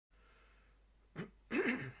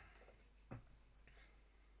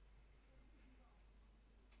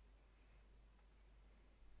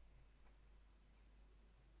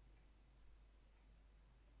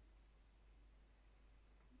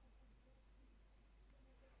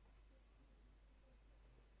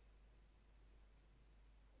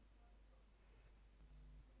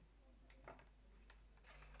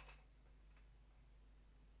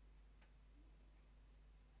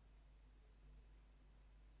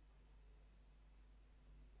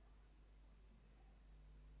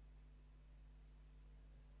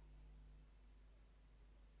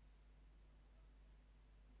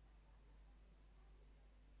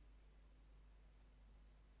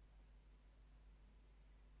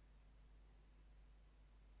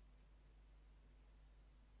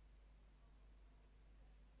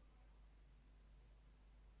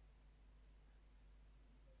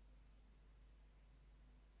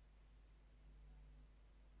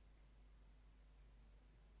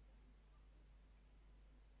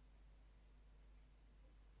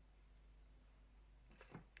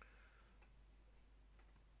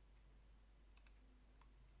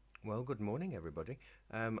Well, good morning, everybody.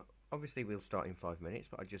 Obviously, we'll start in 5 minutes,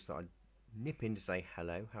 but I just thought I'd nip in to say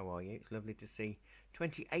hello. How are you? It's lovely to see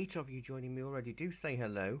 28 of you joining me already. Do say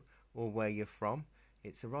hello or where you're from.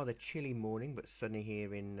 It's a rather chilly morning, but sunny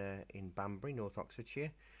here in Banbury, North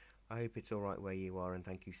Oxfordshire. I hope it's all right where you are, and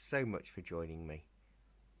thank you so much for joining me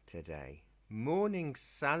today. Morning,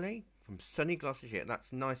 Sally from sunny Gloucestershire.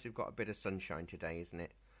 That's nice. We've got a bit of sunshine today, isn't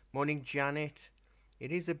it? Morning, Janet.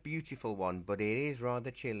 It is a beautiful one, but it is rather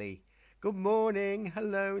chilly. Good morning.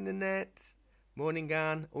 Hello, Nanette. Morning,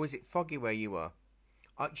 Anne. Or is it foggy where you are?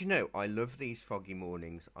 Do you know, I love these foggy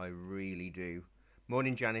mornings. I really do.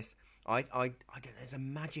 Morning, Janice. I don't know, there's a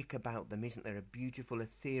magic about them, isn't there? A beautiful,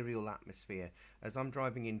 ethereal atmosphere. As I'm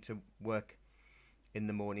driving into work in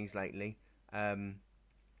the mornings lately.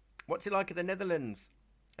 What's it like in the Netherlands?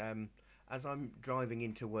 As I'm driving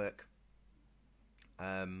into work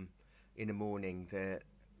in the morning,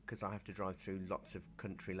 because I have to drive through lots of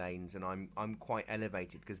country lanes, and I'm quite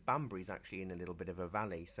elevated because Banbury's actually in a little bit of a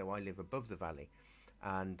valley, so I live above the valley,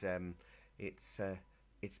 and it's so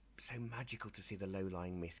magical to see the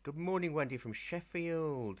low-lying mist. Good morning, Wendy from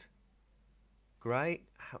Sheffield. Great.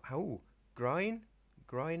 Greiner,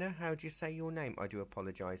 how do you say your name? I do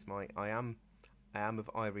apologise. I am of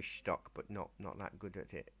Irish stock, but not that good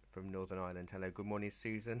at it. From Northern Ireland. Hello. Good morning,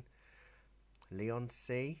 Susan. Leon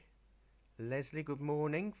C. Leslie, good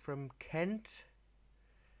morning from Kent.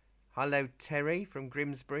 Hello, Terry from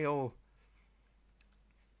Grimsbury. Oh,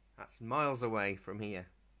 that's miles away from here.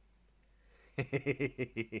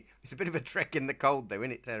 It's a bit of a trek in the cold, though,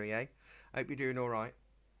 isn't it, Terry, eh? Hope you're doing all right.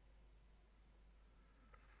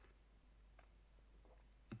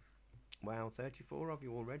 Wow, 34 of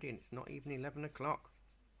you already, and it's not even 11 o'clock.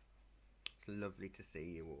 It's lovely to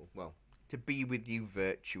see you all. Well, to be with you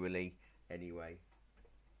virtually, anyway.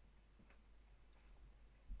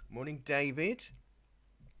 Morning, David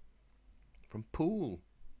from Poole.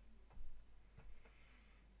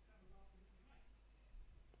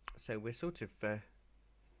 So we're sort of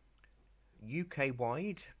UK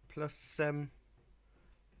wide, plus from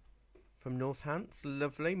Northants.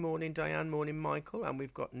 Lovely. Morning, Diane. Morning, Michael. And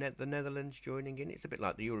we've got the Netherlands joining in. It's a bit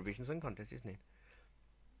like the Eurovision Song Contest, isn't it?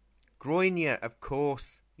 Groigne, of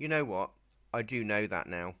course. You know what? I do know that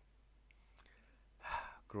now.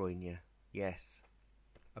 Groigne, yes.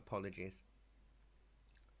 Apologies.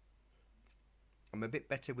 I'm a bit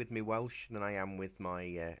better with my Welsh than I am with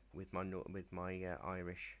my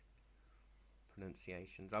Irish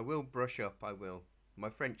pronunciations. I will brush up. I will. My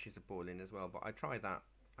French is appalling as well, but I try that.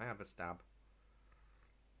 I have a stab.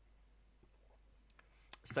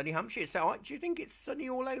 Sunny Hampshire. So, do you think it's sunny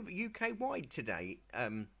all over UK wide today?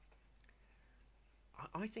 I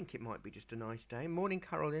think it might be just a nice day. Morning,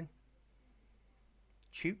 Carolyn.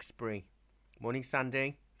 Tewkesbury. Morning,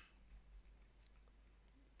 Sandy.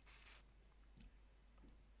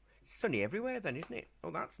 Sunny everywhere then, isn't it?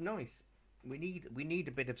 Oh, that's nice. We need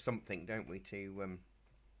a bit of something, don't we, to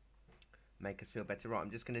make us feel better. Right,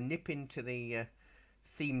 I'm just going to nip into the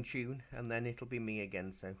theme tune, and then it'll be me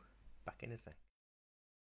again, so back in a sec.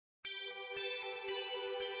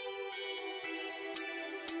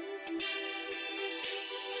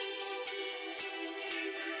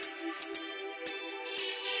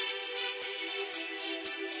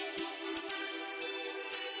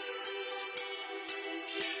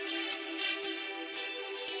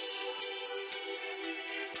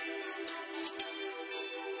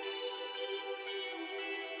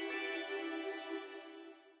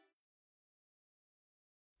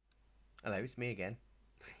 Hello, it's me again.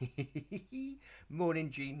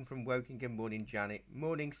 Morning, Jean from Wokingham. Morning, Janet.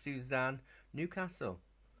 Morning, Suzanne. Newcastle.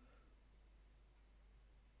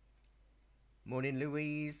 Morning,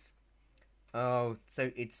 Louise. Oh,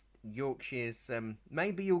 so it's Yorkshire's.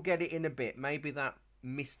 Maybe you'll get it in a bit. Maybe that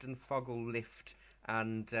mist and fog will lift,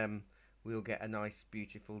 and we'll get a nice,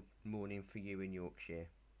 beautiful morning for you in Yorkshire.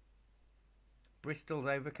 Bristol's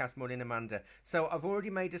overcast. Morning, Amanda. So I've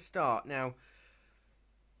already made a start now.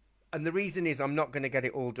 And the reason is I'm not going to get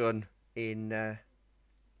it all done in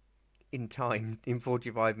time, in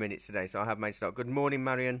 45 minutes today. So I have made a start. Good morning,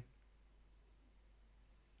 Marion.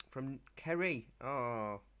 From Kerry.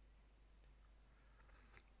 Oh.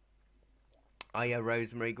 Hiya,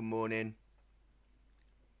 Rosemary. Good morning.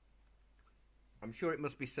 I'm sure it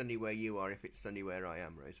must be sunny where you are if it's sunny where I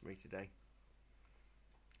am, Rosemary, today.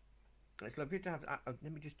 It's lovely to have.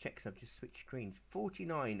 Let me just check. So I've just switched screens.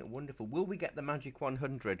 49, wonderful. Will we get the magic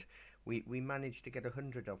 100? We managed to get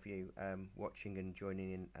 100 of you watching and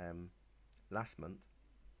joining in last month.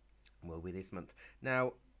 Well, with this month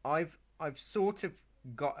now, I've sort of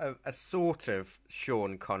got a sort of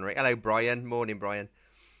Sean Connery. Hello, Brian. Morning, Brian.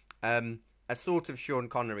 A a sort of Sean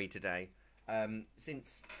Connery today,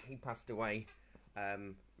 since he passed away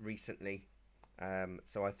recently.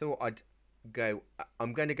 So I thought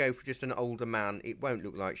I'm going to go for just an older man. It won't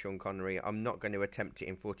look like Sean Connery. I'm not going to attempt it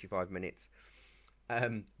in 45 minutes.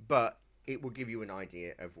 But it will give you an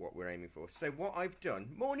idea of what we're aiming for. So what I've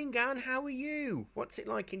done... Morning, Gan. How are you? What's it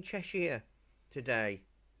like in Cheshire today?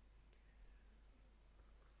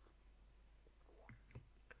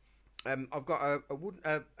 I've got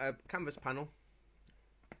a canvas panel.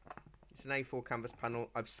 It's an A4 canvas panel.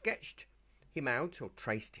 I've sketched him out, or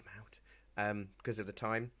traced him out, because of the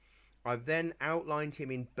time. I've then outlined him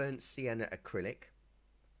in burnt sienna acrylic.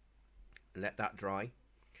 Let that dry.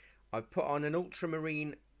 I've put on an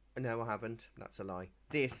ultramarine... No, I haven't. That's a lie.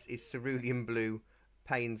 This is cerulean blue,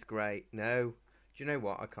 Payne's grey. No. Do you know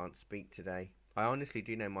what? I can't speak today. I honestly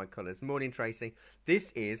do know my colours. Morning, Tracy.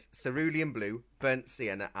 This is cerulean blue, burnt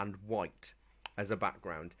sienna and white as a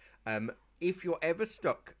background. If you're ever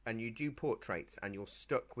stuck and you do portraits and you're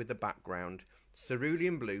stuck with the background,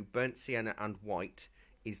 cerulean blue, burnt sienna and white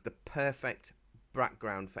is the perfect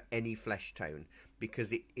background for any flesh tone,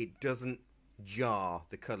 because it doesn't jar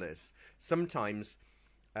the colours. Sometimes,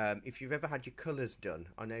 if you've ever had your colours done,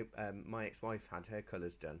 I know my ex-wife had her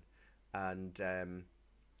colours done, and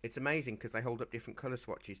it's amazing because they hold up different colour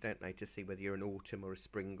swatches, don't they, to see whether you're an autumn or a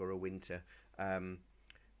spring or a winter, and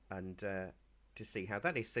to see how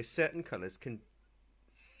that is. So certain colours can...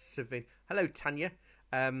 Hello, Tanya,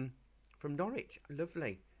 from Norwich.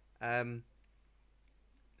 Lovely.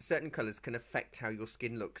 Certain colours can affect how your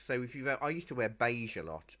skin looks. So if I used to wear beige a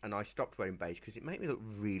lot, and I stopped wearing beige because it made me look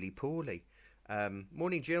really poorly.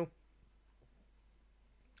 Morning, Jill.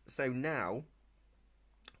 So now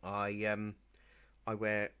I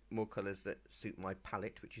wear more colours that suit my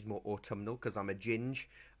palette, which is more autumnal, because I'm a ginge.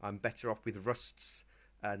 I'm better off with rusts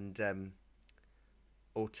and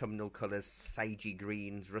autumnal colours, sagey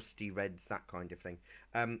greens, rusty reds, that kind of thing.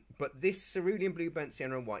 But this cerulean blue, burnt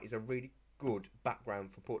sienna and white is a really good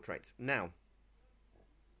background for portraits. Now,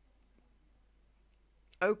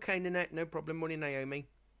 okay, Nanette, no problem. Morning, Naomi.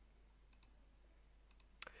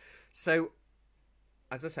 So,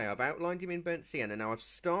 as I say, I've outlined him in burnt sienna. Now, I've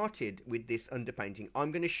started with this underpainting.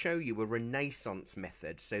 I'm going to show you a Renaissance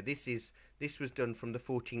method. So this was done from the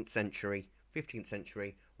 14th century, 15th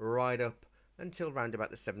century, right up until around about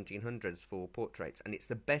the 1700s for portraits. And it's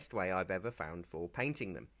the best way I've ever found for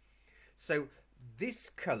painting them. So this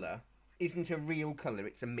colour isn't a real colour,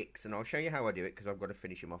 it's a mix. And I'll show you how I do it because I've got to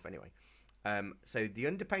finish them off anyway. So the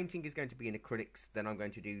underpainting is going to be in acrylics. Then I'm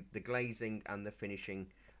going to do the glazing and the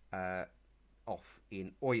finishing off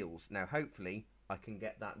in oils. Now hopefully I can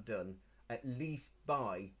get that done at least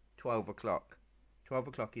by 12 o'clock. 12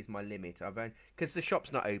 o'clock is my limit. Because the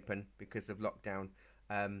shop's not open because of lockdown.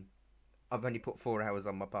 I've only put 4 hours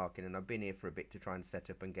on my parking, and I've been here for a bit to try and set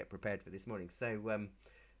up and get prepared for this morning. So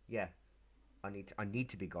yeah, I need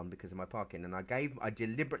to be gone because of my parking, and I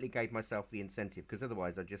deliberately gave myself the incentive, because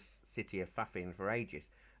otherwise I'd just sit here faffing for ages.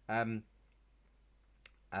 But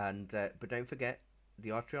don't forget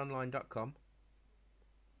thearteryonline.com.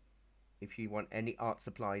 If you want any art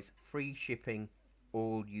supplies, free shipping,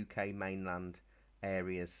 all UK mainland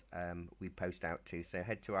areas we post out to. So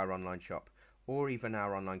head to our online shop, or even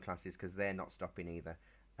our online classes, because they're not stopping either.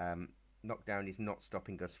 Lockdown is not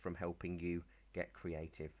stopping us from helping you get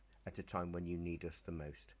creative at a time when you need us the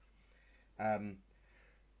most.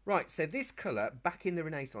 Right, so this colour back in the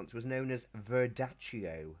Renaissance was known as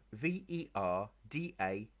Verdaccio. Verdaccio.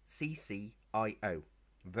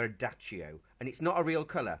 Verdaccio. And it's not a real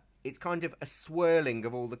colour. It's kind of a swirling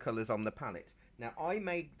of all the colours on the palette. Now, I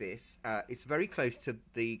made this. It's very close to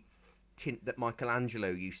the tint that Michelangelo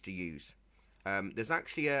used to use. There's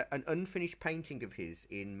actually an unfinished painting of his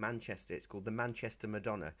in Manchester. It's called the Manchester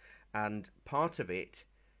Madonna. And part of it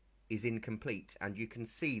is incomplete. And you can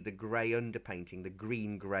see the grey underpainting, the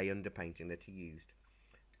green-grey underpainting that he used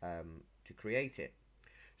to create it.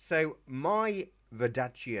 So my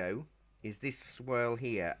Verdaccio is this swirl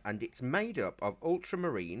here, and it's made up of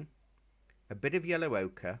ultramarine, a bit of yellow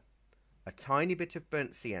ochre, a tiny bit of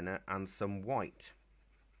burnt sienna, and some white.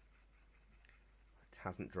 It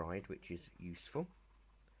hasn't dried, which is useful.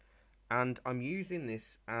 And I'm using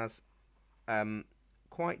this as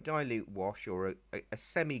quite dilute wash, or a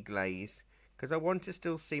semi-glaze, because I want to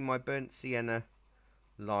still see my burnt sienna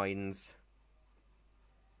lines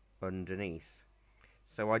underneath.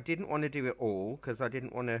 So I didn't want to do it all, because I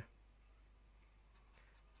didn't want to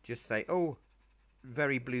just say, oh,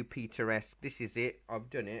 very Blue Peter-esque, this is it, I've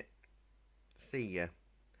done it, see ya,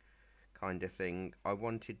 kind of thing. I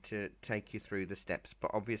wanted to take you through the steps, but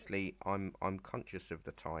obviously I'm conscious of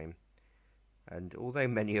the time. And although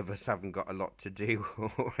many of us haven't got a lot to do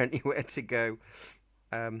or anywhere to go,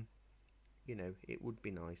 you know, it would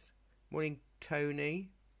be nice. Morning,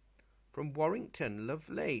 Tony from Warrington.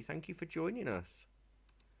 Lovely. Thank you for joining us.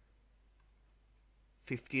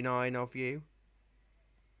 59 of you.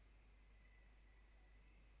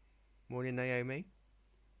 Morning, Naomi.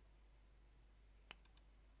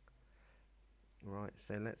 Right,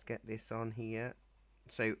 so let's get this on here.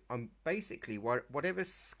 So I'm basically, whatever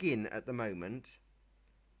skin at the moment,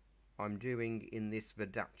 I'm doing in this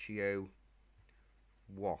Verdaccio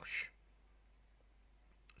wash.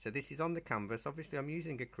 So this is on the canvas. Obviously, I'm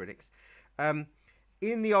using acrylics.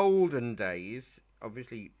 In the olden days,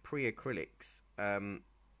 obviously pre-acrylics,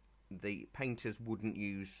 the painters wouldn't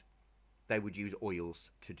use, they would use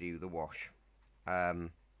oils to do the wash, or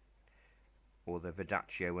the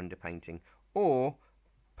Verdaccio underpainting. Or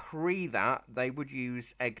pre that, they would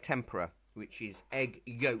use egg tempera, which is egg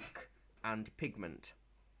yolk and pigment.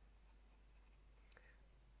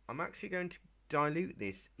 I'm actually going to dilute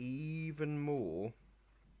this even more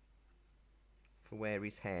for where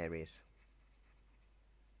his hair is.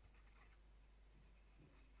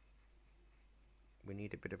 We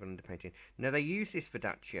need a bit of underpainting. Now, they use this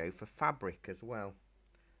Verdaccio for fabric as well.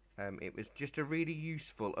 It was just a really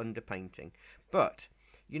useful underpainting. But,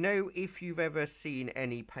 you know, if you've ever seen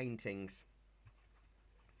any paintings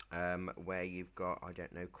where you've got, I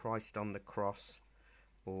don't know, Christ on the cross,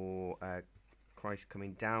 or Christ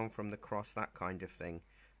coming down from the cross, that kind of thing,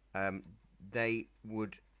 they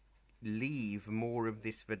would leave more of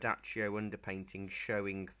this Verdaccio underpainting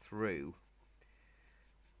showing through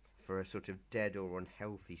for a sort of dead or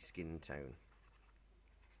unhealthy skin tone.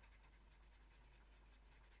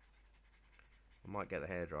 I might get the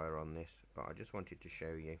hairdryer on this, but I just wanted to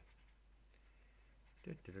show you.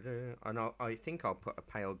 And I think I'll put a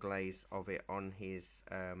pale glaze of it on his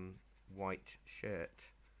white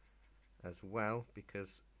shirt as well,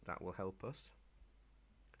 because that will help us.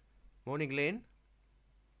 Morning, Lynn.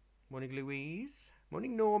 Morning, Louise.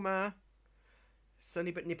 Morning, Norma.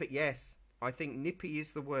 Sunny but nippy. Yes, I think nippy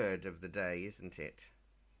is the word of the day, isn't it?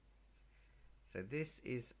 So this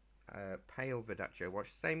is pale Verdaccio wash.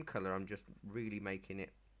 Same colour, I'm just really making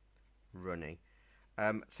it runny.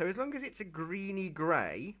 So as long as it's a greeny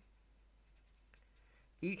grey,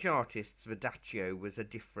 each artist's Verdaccio was a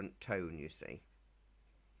different tone, you see.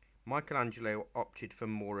 Michelangelo opted for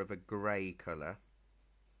more of a grey colour,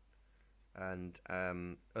 and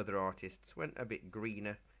other artists went a bit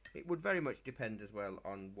greener. It would very much depend as well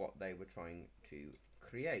on what they were trying to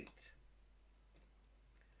create.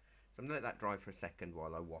 So I'm going to let that dry for a second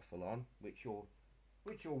while I waffle on, which you're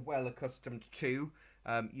well accustomed to,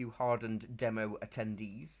 you hardened demo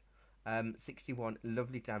attendees. 61,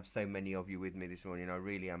 lovely to have so many of you with me this morning. I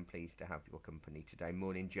really am pleased to have your company today.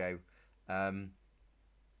 Morning, Joe.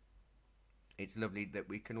 It's lovely that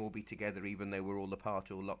we can all be together, even though we're all apart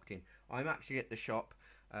or locked in. I'm actually at the shop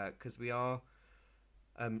because we are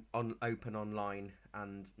open online,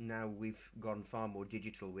 and now we've gone far more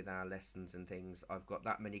digital with our lessons and things. I've got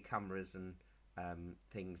that many cameras and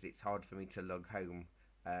things. It's hard for me to log home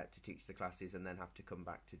to teach the classes and then have to come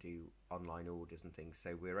back to do online orders and things.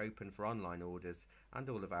 So we're open for online orders and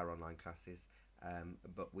all of our online classes,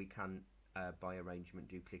 but we can by arrangement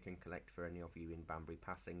do click and collect for any of you in Banbury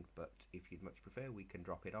passing. But if you'd much prefer, we can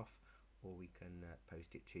drop it off, or we can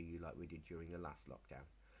post it to you like we did during the last lockdown.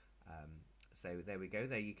 So there we go.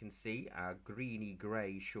 There you can see our greeny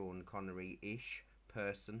grey Sean Connery-ish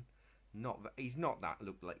person. He's not that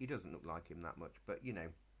he doesn't look like him that much, but you know,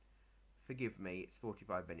 forgive me, it's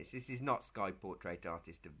 45 minutes. This is not Sky Portrait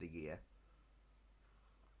Artist of the Year.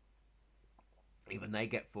 Even they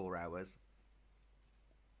get 4 hours.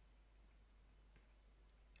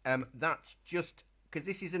 That's just because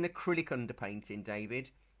this is an acrylic underpainting, David.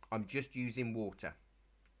 I'm just using water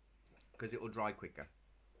because it will dry quicker.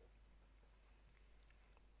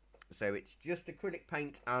 So it's just acrylic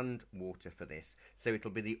paint and water for this. So it'll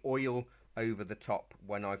be the oil over the top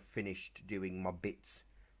when I've finished doing my bits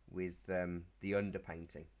with the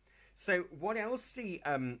underpainting. So what else the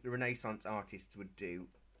Renaissance artists would do,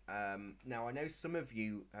 now I know some of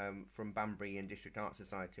you from Banbury and District Art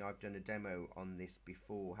Society, I've done a demo on this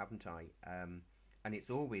before, haven't I? And it's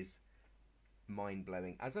always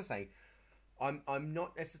mind-blowing. As I say, I'm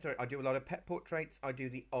not necessarily, I do a lot of pet portraits, I do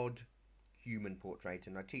the odd human portrait,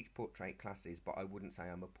 and I teach portrait classes, but I wouldn't say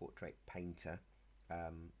I'm a portrait painter.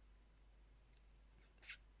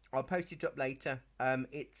 I'll post it up later.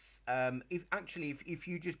 If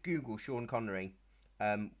you just Google Sean Connery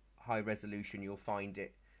high resolution, you'll find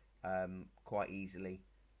it quite easily,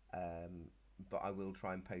 but I will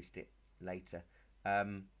try and post it later.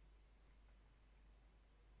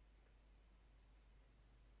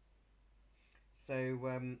 So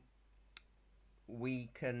we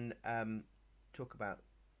can talk about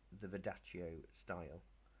the Verdaccio style,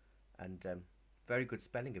 and very good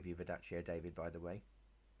spelling of you, Verdaccio, David, by the way.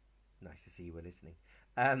 Nice to see you were listening.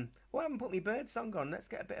 Well, I haven't put my bird song on. Let's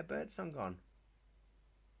get a bit of bird song on.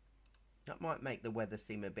 That might make the weather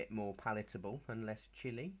seem a bit more palatable and less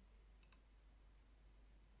chilly.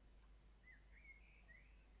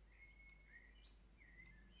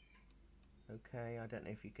 Okay, I don't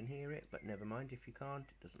know if you can hear it, but never mind if you can't.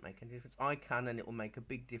 It doesn't make any difference. I can, and it will make a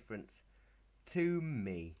big difference to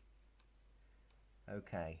me.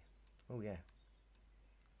 Okay. Oh, yeah.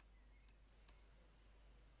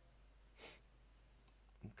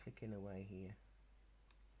 I'm clicking away here.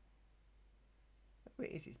 Oh,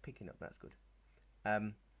 it is. It's picking up. That's good.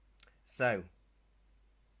 So,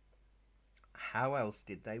 how else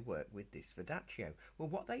did they work with this Verdaccio? Well,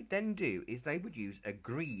 what they then do is they would use a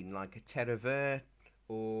green, like a terre verte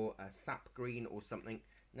or a sap green or something.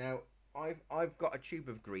 Now, I've got a tube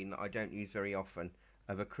of green that I don't use very often,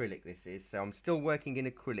 of acrylic this is. So I'm still working in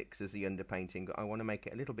acrylics as the underpainting, but I want to make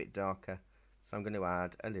it a little bit darker. So I'm going to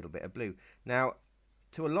add a little bit of blue. Now,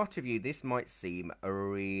 to a lot of you, this might seem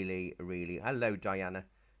really, hello, Diana,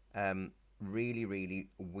 really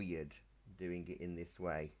weird doing it in this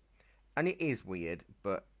way. And it is weird,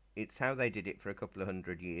 but it's how they did it for a couple of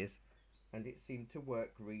 100 years, and it seemed to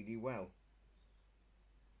work really well.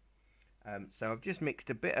 So I've just mixed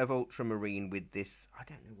a bit of ultramarine with this. I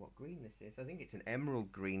don't know what green this is. I think it's an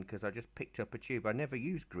emerald green because I just picked up a tube. I never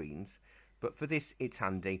use greens, but for this it's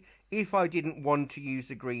handy. If I didn't want to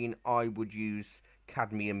use a green, I would use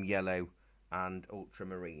cadmium yellow and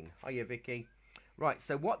ultramarine. Hiya, Vicky. Right,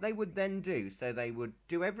 so what they would then do, so they would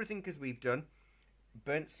do everything as we've done.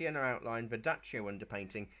 Burnt sienna outline, Verdaccio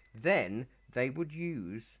underpainting. Then they would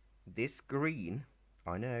use this green.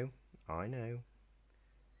 I know.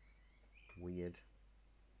 Weird.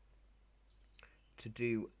 To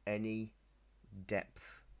do any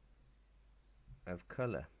depth of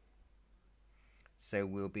colour. So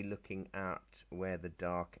we'll be looking at where the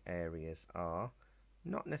dark areas are.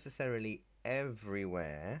 Not necessarily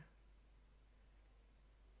everywhere,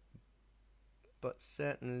 but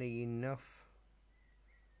certainly enough.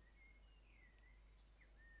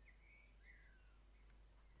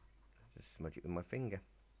 Just smudge it with my finger.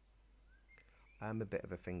 I'm a bit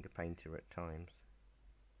of a finger painter at times.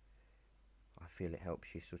 I feel it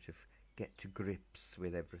helps you sort of get to grips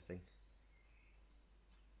with everything.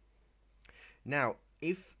 Now,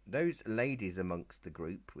 if those ladies amongst the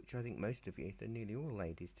group, which I think most of you, they're nearly all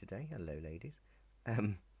ladies today, hello ladies,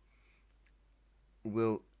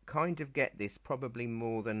 will kind of get this probably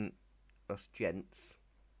more than us gents.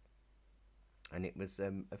 And it was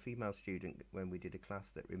a female student when we did a class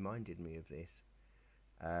that reminded me of this.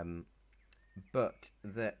 But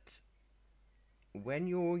that when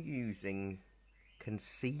you're using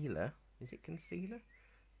concealer, is it concealer?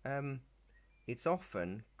 It's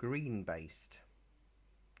often green based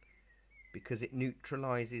because it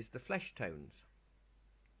neutralizes the flesh tones.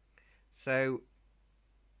 So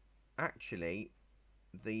actually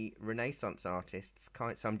the Renaissance artists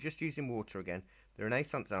so I'm just using water again. The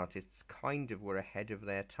Renaissance artists kind of were ahead of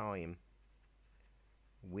their time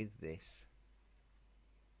with this.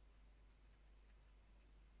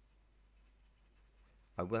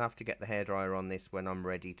 I will have to get the hairdryer on this when I'm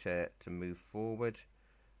ready to move forward.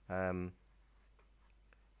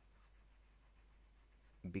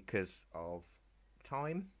 Because of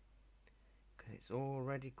time. Because it's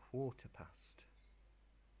already 1:15.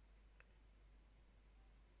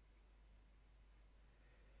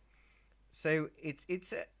 So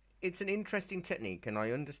it's an interesting technique, and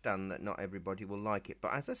I understand that not everybody will like it.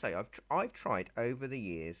 But as I say, I've tried over the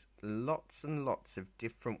years lots and lots of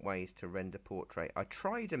different ways to render portrait. I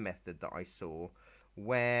tried a method that I saw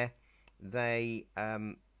where the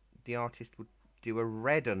artist would do a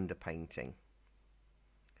red underpainting,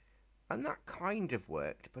 and that kind of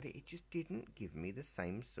worked, but it just didn't give me the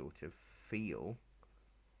same sort of feel.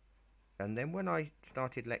 And then when I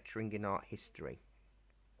started lecturing in art history,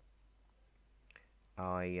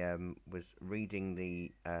 I was reading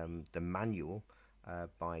the manual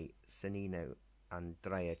by Cennino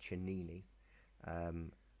Andrea Cennini,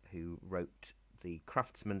 who wrote the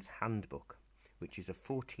Craftsman's Handbook, which is a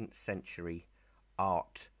 14th century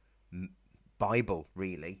art Bible,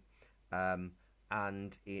 really,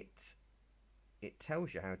 and it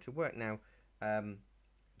tells you how to work. Now,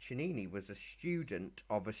 Cennini was a student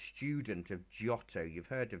of Giotto. You've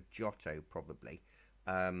heard of Giotto, probably.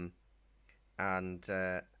 And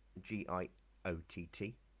Giott,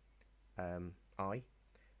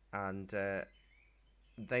 and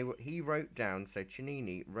he wrote down, so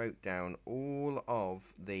Cennini wrote down all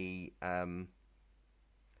of the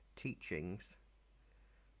teachings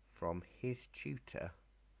from his tutor,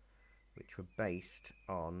 which were based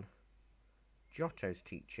on Giotto's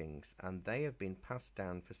teachings, and they have been passed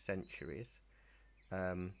down for centuries,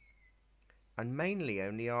 and mainly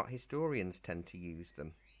only art historians tend to use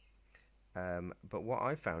them. But what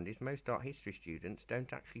I found is most art history students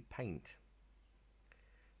don't actually paint.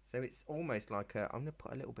 So it's almost like I'm going to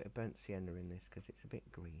put a little bit of burnt sienna in this because it's a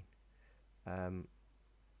bit green. A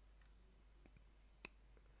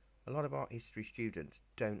lot of art history students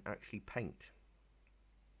don't actually paint.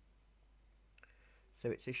 So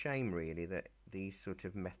it's a shame really that these sort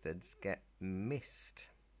of methods get missed.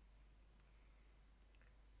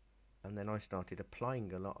 And then I started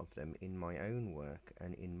applying a lot of them in my own work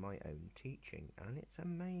and in my own teaching, and it's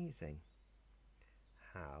amazing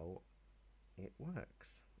how it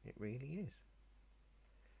works. It really is.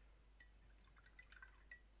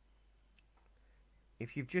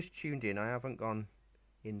 If you've just tuned in, I haven't gone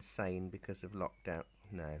insane because of lockdown.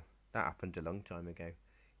 No, that happened a long time ago.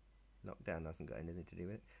 Lockdown hasn't got anything to do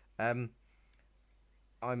with it.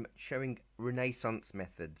 I'm showing Renaissance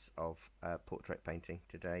methods of portrait painting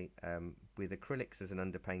today, with acrylics as an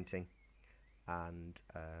underpainting and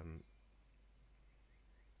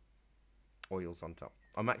oils on top.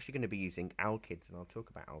 I'm actually going to be using alkyds, and I'll talk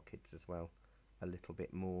about alkyds as well a little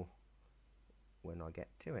bit more when I get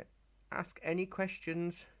to it. Ask any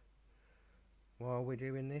questions while we're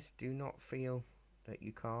doing this. Do not feel that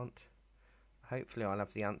you can't. Hopefully I'll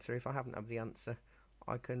have the answer. If I haven't have the answer,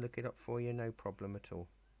 I can look it up for you, no problem at all,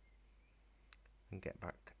 and get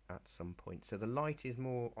back at some point. So the light is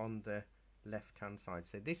more on the left hand side.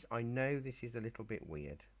 So this, I know this is a little bit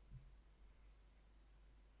weird.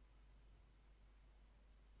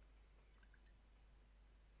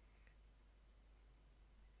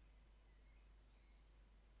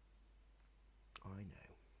 I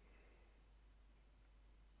know.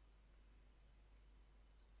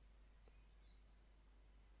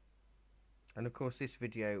 And of course this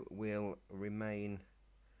video will remain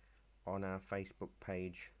on our Facebook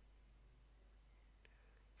page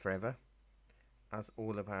forever, as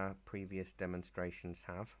all of our previous demonstrations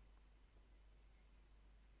have.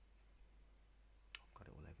 I've got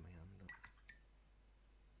it all over my hand. Look.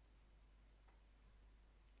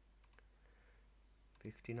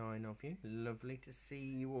 59 of you. Lovely to see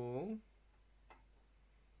you all.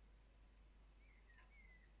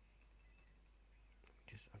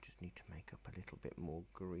 I just need to make up a little bit more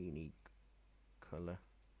greeny colour.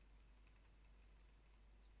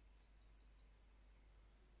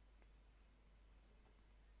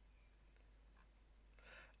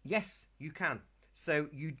 Yes, you can. So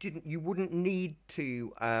you wouldn't need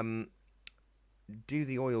to do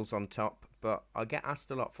the oils on top, but I get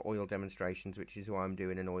asked a lot for oil demonstrations, which is why I'm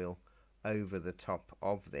doing an oil over the top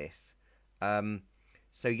of this.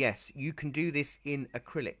 So yes, you can do this in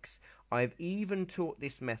acrylics. I've even taught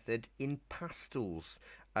this method in pastels.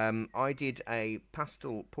 I did a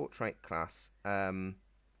pastel portrait class. Oh,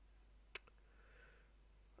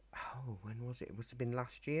 when was it? It must have been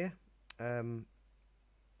last year,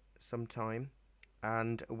 sometime.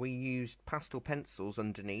 And we used pastel pencils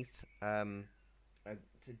underneath to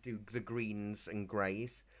do the greens and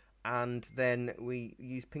greys. And then we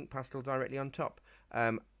used pink pastel directly on top.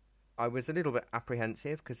 I was a little bit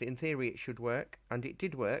apprehensive because in theory it should work, and it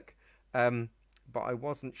did work, but I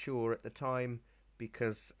wasn't sure at the time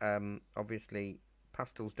because obviously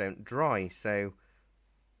pastels don't dry, so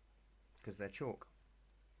because they're chalk.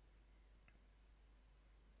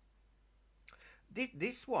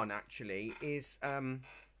 This one actually is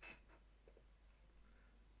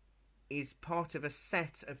part of a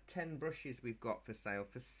set of 10 brushes we've got for sale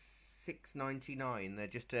for $6.99. They're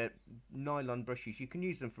just nylon brushes. You can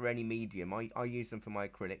use them for any medium. I use them for my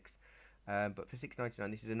acrylics, but for $6.99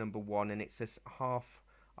 this is a number 1, and it's a half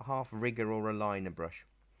rigger or a liner brush.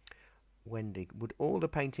 Wendy, would all the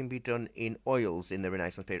painting be done in oils in the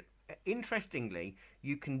Renaissance period? Interestingly,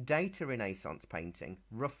 you can date a Renaissance painting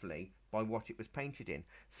roughly by what it was painted in.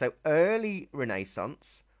 So early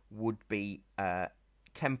Renaissance would be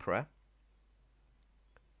tempera.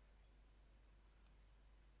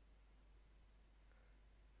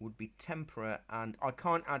 And I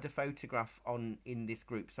can't add a photograph on in this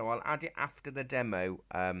group, so I'll add it after the demo,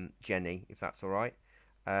 Jenny, if that's all right,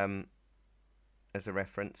 as a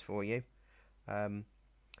reference for you.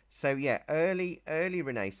 So yeah, early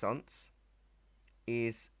Renaissance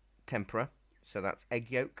is tempera, so that's egg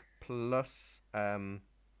yolk plus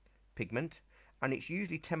pigment, and it's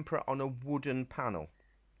usually tempera on a wooden panel.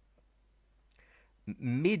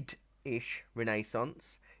 Mid ish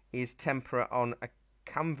Renaissance is tempera on a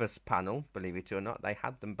canvas panel, believe it or not. They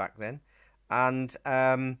had them back then. And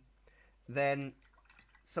then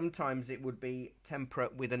sometimes it would be tempera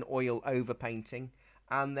with an oil over painting.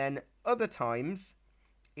 And then other times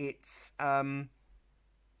it's in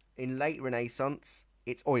late Renaissance,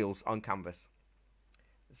 it's oils on canvas.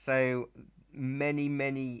 So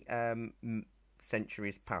many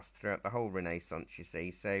centuries passed throughout the whole Renaissance, you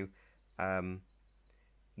see. So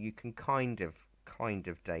you can kind of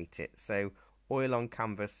date it. So oil on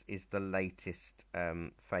canvas is the latest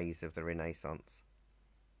phase of the Renaissance.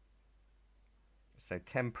 So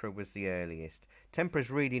tempera was the earliest. Tempera's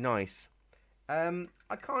really nice.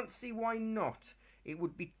 I can't see why not. It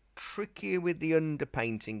would be trickier with the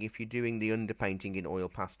underpainting if you're doing the underpainting in oil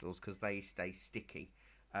pastels because they stay sticky.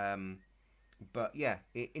 But yeah,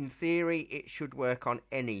 in theory, it should work on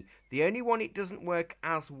any. The only one it doesn't work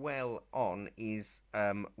as well on is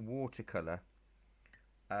watercolour,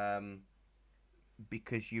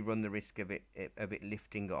 because you run the risk of it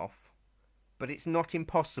lifting off. But it's not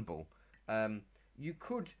impossible. You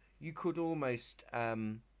could almost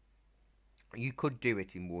you could do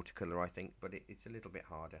it in watercolour, I think, but it's a little bit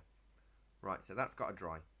harder. Right, so that's got to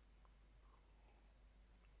dry.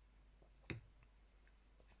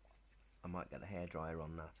 I might get the hairdryer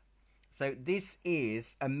on that. So this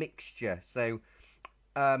is a mixture. So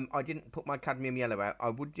I didn't put my cadmium yellow out. I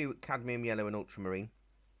would do cadmium yellow and ultramarine.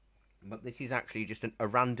 But this is actually just a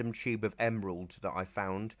random tube of emerald that I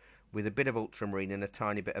found with a bit of ultramarine and a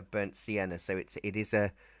tiny bit of burnt sienna. So it is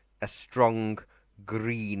a strong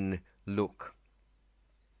green look.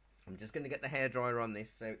 I'm just going to get the hairdryer on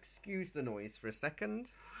this. So excuse the noise for a second,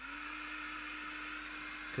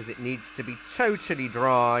 because it needs to be totally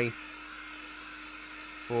dry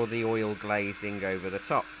for the oil glazing over the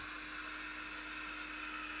top.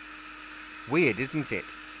 Weird, isn't it?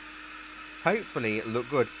 Hopefully it'll look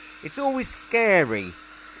good. It's always scary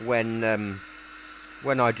when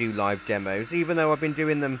I do live demos, even though I've been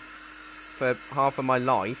doing them for half of my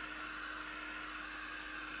life.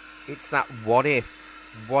 It's that what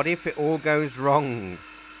if it all goes wrong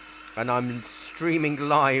and I'm streaming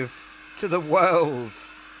live to the world.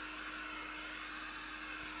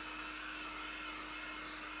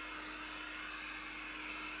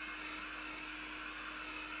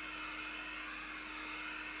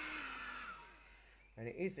 And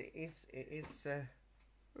it is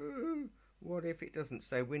what if it doesn't?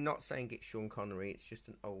 So we're not saying it's Sean Connery, it's just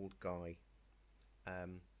an old guy.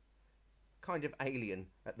 Kind of alien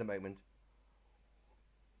at the moment.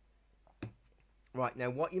 Right, now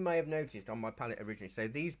what you may have noticed on my palette originally, so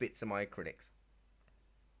these bits are my acrylics.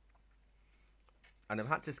 And I've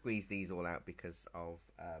had to squeeze these all out because of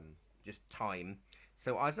just time.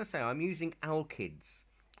 So as I say, I'm using alkyds.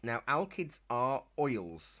 Now alkyds are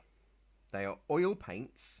oils. They are oil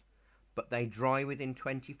paints, but they dry within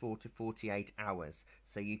 24 to 48 hours.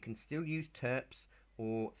 So you can still use terps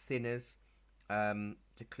or thinners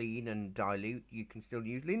to clean and dilute. You can still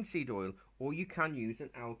use linseed oil, or you can use an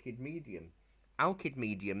alkyd medium. Alkyd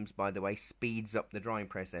mediums, by the way, speeds up the drying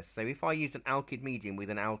process. So if I use an alkyd medium with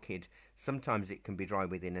an alkyd, sometimes it can be dry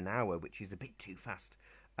within an hour, which is a bit too fast.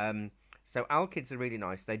 So alkyds are really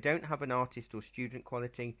nice. They don't have an artist or student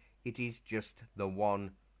quality. It is just the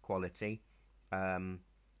one quality. And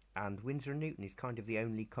Winsor & Newton is kind of the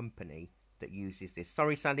only company that uses this.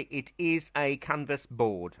 Sorry, Sandy, it is a canvas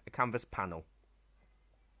board, a canvas panel.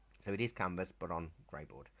 So it is canvas, but on grey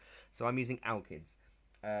board. So I'm using alkyds.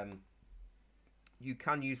 You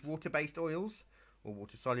can use water-based oils, or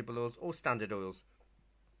water-soluble oils, or standard oils.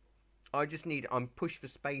 I'm pushed for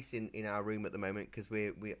space in our room at the moment, because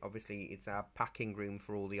we obviously it's our packing room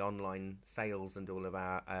for all the online sales and all of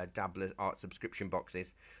our Dabbler art subscription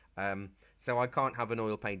boxes. So I can't have an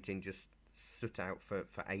oil painting just sit out for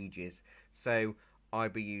ages. So I'll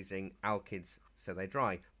be using alkyds so they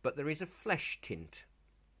dry. But there is a flesh tint.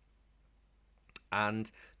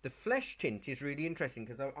 And the flesh tint is really interesting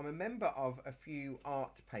because I'm a member of a few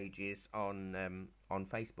art pages on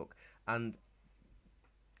Facebook, and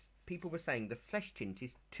people were saying the flesh tint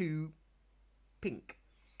is too pink.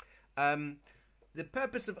 The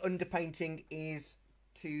purpose of underpainting is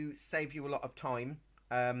to save you a lot of time.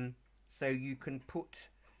 So you can put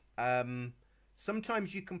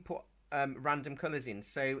sometimes you can put random colours in.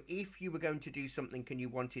 So if you were going to do something and you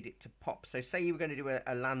wanted it to pop, so say you were going to do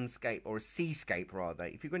a landscape, or a seascape rather,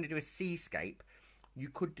 if you're going to do a seascape, you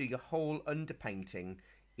could do your whole underpainting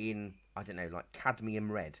in, I don't know, like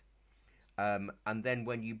cadmium red. And then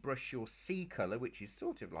when you brush your sea colour, which is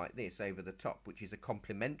sort of like this over the top, which is a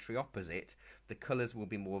complementary opposite, the colours will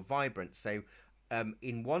be more vibrant. So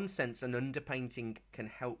in one sense, an underpainting can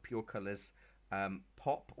help your colours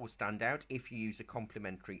pop or stand out if you use a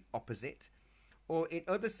complementary opposite, or in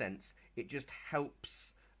other sense, it just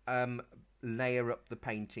helps layer up the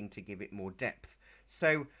painting to give it more depth.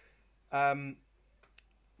 So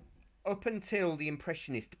up until the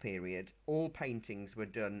Impressionist period, all paintings were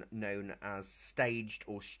done known as staged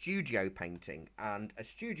or studio painting, and a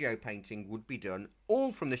studio painting would be done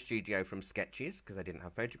all from the studio from sketches, because they didn't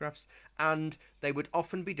have photographs, and they would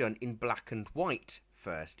often be done in black and white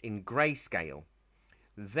first, in grayscale.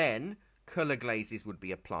 Then colour glazes would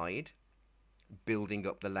be applied, building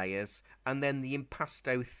up the layers, and then the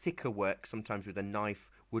impasto thicker work, sometimes with a knife,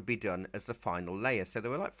 would be done as the final layer. So there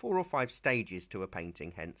were like 4 or 5 stages to a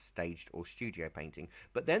painting, hence staged or studio painting.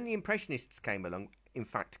 But then the Impressionists came along. In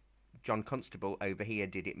fact, John Constable over here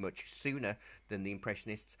did it much sooner than the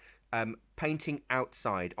Impressionists, painting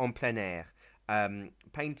outside, en plein air,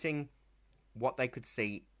 painting what they could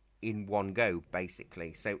see in one go,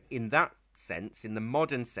 basically. So in that sense, in the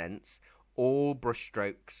modern sense, all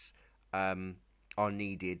brushstrokes are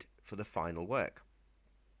needed for the final work.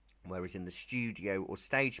 Whereas in the studio or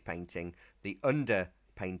stage painting, the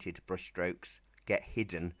under-painted brushstrokes get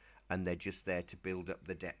hidden and they're just there to build up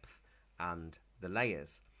the depth and the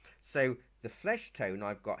layers. So the flesh tone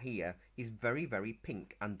I've got here is very, very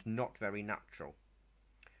pink and not very natural.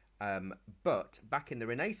 But back in the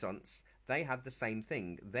Renaissance, they had the same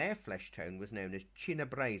thing. Their flesh tone was known as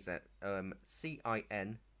Cinabrese,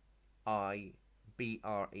 Cinbrese, I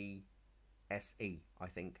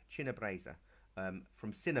think, Cinabrese,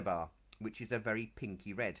 from Cinnabar, which is a very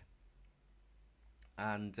pinky red.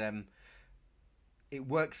 And it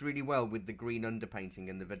works really well with the green underpainting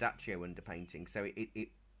and the Verdaccio underpainting, so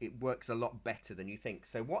it works a lot better than you think.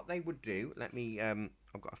 So what they would do, let me,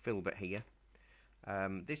 I've got a filbert here.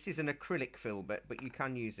 This is an acrylic filbert, but you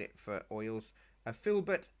can use it for oils. A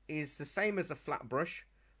filbert is the same as a flat brush,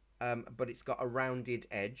 but it's got a rounded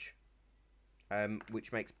edge,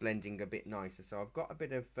 which makes blending a bit nicer. So I've got a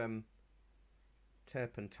bit of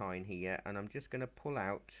turpentine here, and I'm just going to pull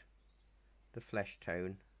out the flesh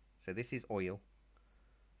tone. So this is oil.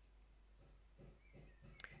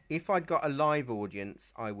 If I'd got a live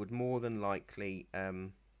audience, I would more than likely,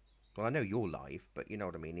 well, I know you're live, but you know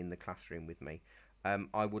what I mean, in the classroom with me,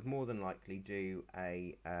 I would more than likely do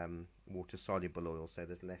a water-soluble oil, so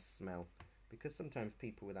there's less smell, because sometimes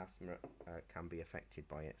people with asthma can be affected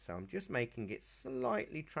by it. So I'm just making it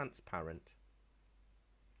slightly transparent.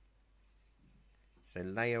 So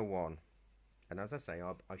layer 1, and as I say,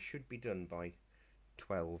 I should be done by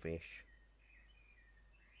 12-ish.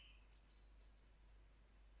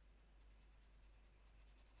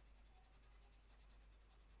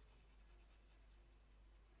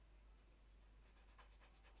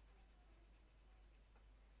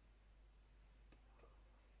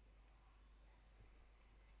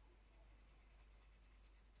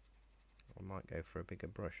 I might go for a bigger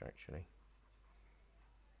brush actually.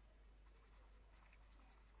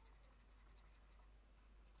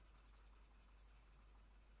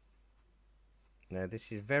 Now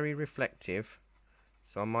this is very reflective,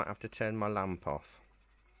 so I might have to turn my lamp off.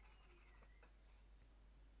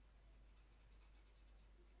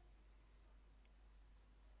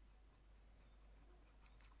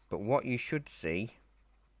 But what you should see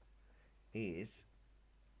is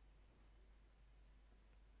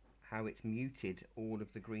how it's muted all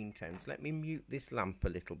of the green tones. Let me mute this lamp a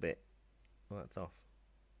little bit. Oh, that's off.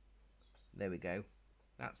 There we go.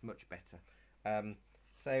 That's much better.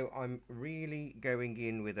 So I'm really going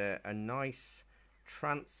in with a nice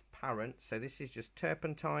transparent, so this is just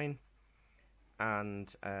turpentine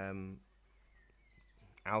and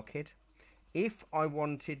alkyd. If I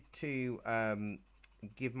wanted to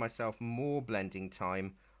give myself more blending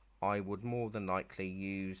time, I would more than likely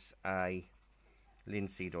use a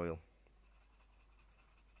linseed oil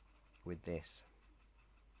with this.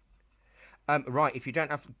 Right, if you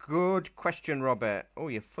don't have... Good question, Robert. Oh,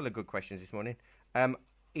 you're full of good questions this morning.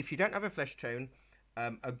 If you don't have a flesh tone,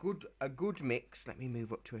 a good mix... Let me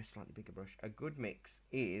move up to a slightly bigger brush. A good mix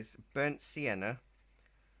is burnt sienna,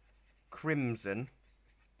 crimson,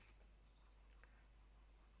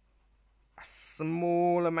 a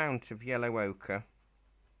small amount of yellow ochre,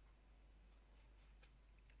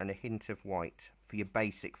 and a hint of white for your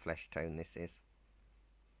basic flesh tone. This is.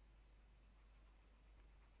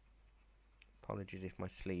 Apologies if my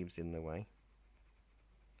sleeve's in the way.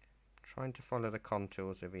 Trying to follow the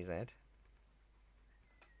contours of his head.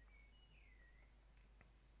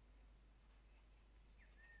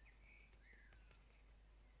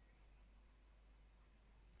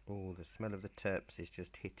 Oh, the smell of the terps is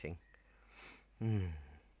just hitting.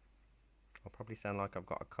 I'll probably sound like I've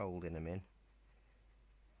got a cold in a min.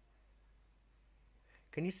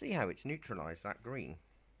 Can you see how it's neutralised that green?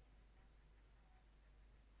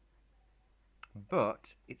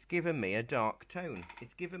 But it's given me a dark tone.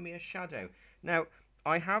 It's given me a shadow. Now,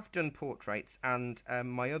 I have done portraits, and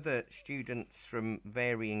my other students from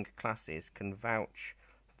varying classes can vouch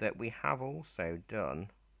that we have also done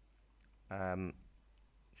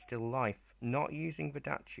still life, not using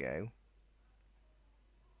Verdaccio,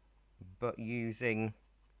 but using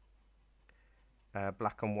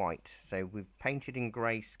black and white. So we've painted in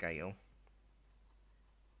grayscale,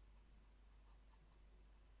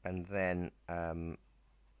 and then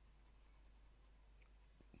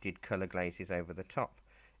did colour glazes over the top.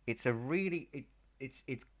 It's a really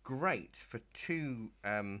it's great for two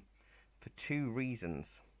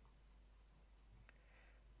reasons.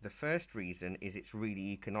 The first reason is it's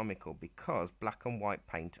really economical because black and white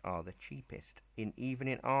paint are the cheapest. Even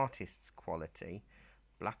in artists' quality,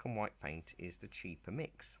 black and white paint is the cheaper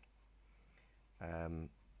mix.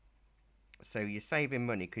 So you're saving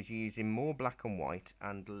money because you're using more black and white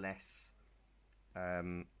and less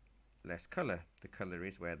colour. The colour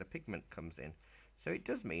is where the pigment comes in. So it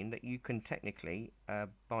does mean that you can technically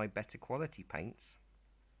buy better quality paints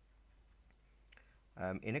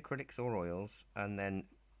in acrylics or oils, and then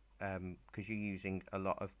because you're using a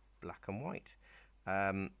lot of black and white.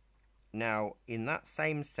 Now, in that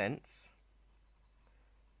same sense,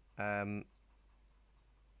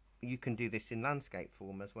 you can do this in landscape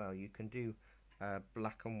form as well. You can do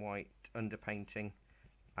black and white underpainting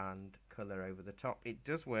and colour over the top. It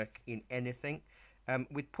does work in anything.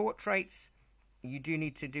 With portraits, you do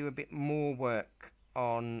need to do a bit more work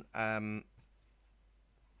on the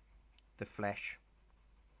flesh.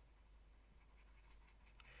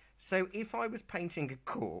 So if I was painting a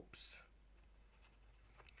corpse,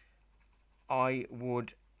 I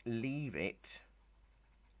would leave it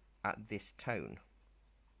at this tone.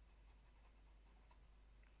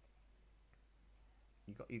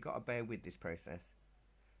 You got to bear with this process.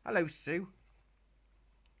 Hello, Sue.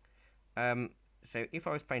 So if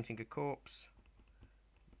I was painting a corpse,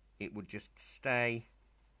 it would just stay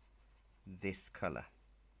this colour.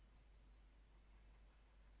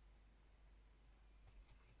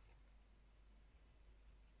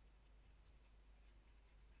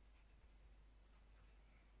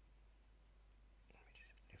 Let me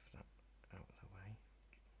just lift that out of the way.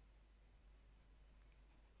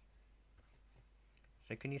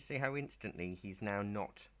 So can you see how instantly he's now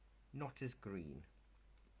not as green?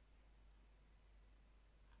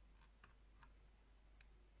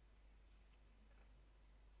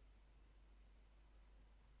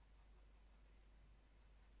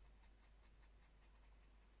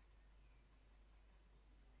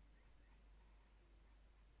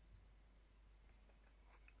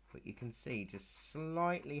 But you can see just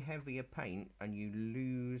slightly heavier paint and you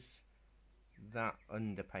lose that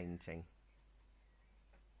underpainting.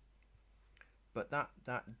 But that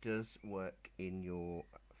does work in your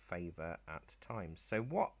favour at times. So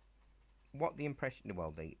what the impression,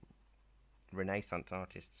 well, the Renaissance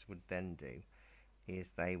artists would then do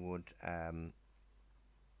is they would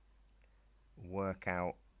work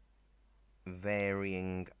out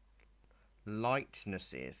varying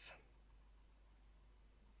lightnesses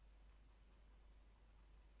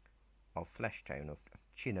of flesh tone, of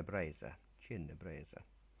cinnabrezza.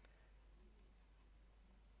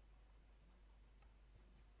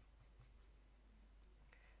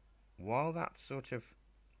 While that's sort of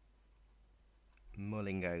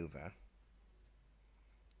mulling over,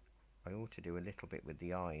 I ought to do a little bit with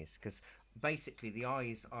the eyes, because basically the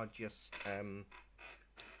eyes are just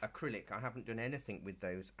acrylic. I haven't done anything with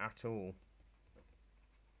those at all.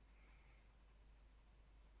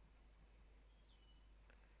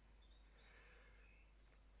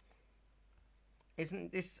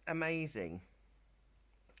 Isn't this amazing?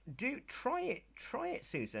 Do try it,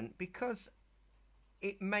 Susan, because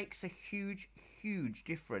it makes a huge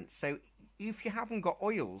difference. So if you haven't got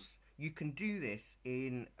oils, you can do this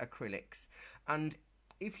in acrylics, and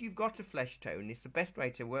if you've got a flesh tone, it's the best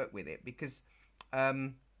way to work with it, because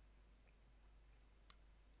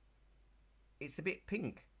it's a bit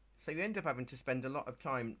pink, so you end up having to spend a lot of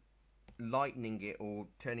time lightening it or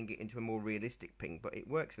turning it into a more realistic pink, but it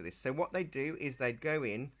works with this. So what they do is they'd go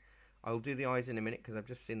in, I'll do the eyes in a minute because I've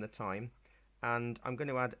just seen the time, and I'm going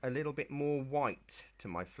to add a little bit more white to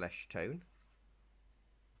my flesh tone,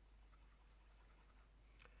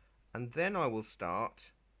 and then I will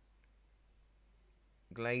start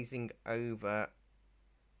glazing over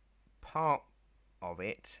part of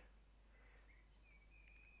it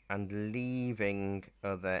and leaving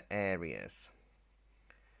other areas.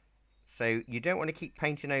 So you don't want to keep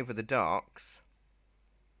painting over the darks,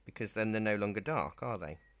 because then they're no longer dark, are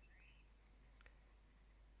they?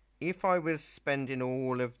 If I was spending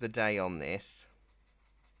all of the day on this,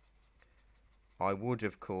 I would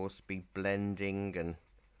of course be blending and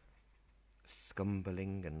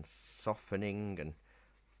scumbling and softening and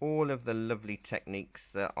all of the lovely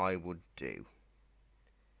techniques that I would do.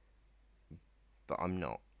 But I'm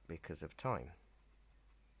not, because of time.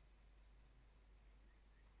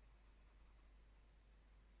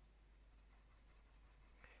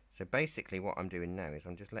 So basically what I'm doing now is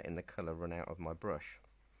I'm just letting the colour run out of my brush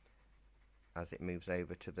as it moves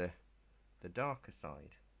over to the darker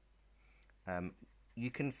side.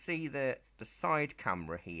 You can see that the side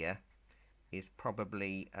camera here is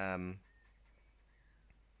probably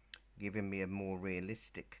giving me a more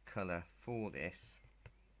realistic colour for this,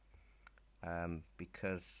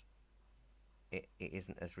 because it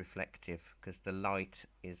isn't as reflective, because the light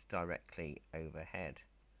is directly overhead.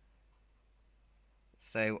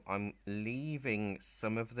 So I'm leaving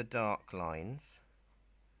some of the dark lines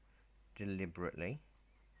deliberately.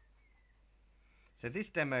 So this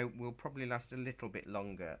demo will probably last a little bit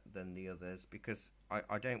longer than the others, because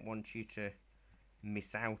I don't want you to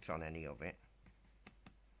miss out on any of it,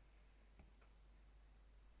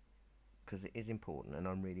 because it is important and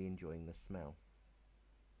I'm really enjoying the smell.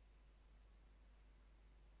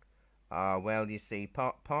 Well, you see,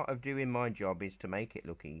 part of doing my job is to make it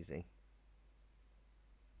look easy.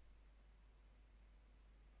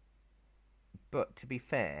 But to be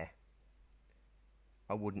fair,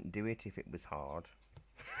 I wouldn't do it if it was hard.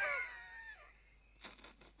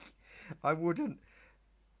 I wouldn't.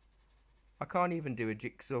 I can't even do a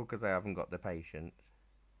jigsaw because I haven't got the patience.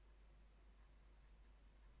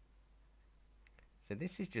 So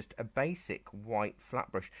this is just a basic white flat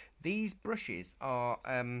brush. These brushes are,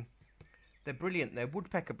 they're brilliant. They're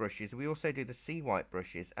woodpecker brushes. We also do the sea white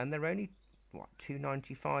brushes, and they're only, what,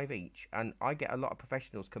 £2.95 each. And I get a lot of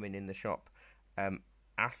professionals coming in the shop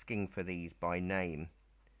asking for these by name,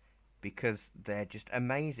 because they're just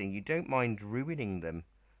amazing. You don't mind ruining them,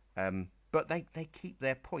 but they keep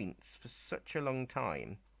their points for such a long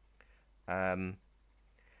time. And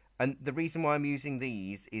the reason why I'm using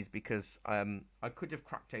these is because I could have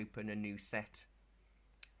cracked open a new set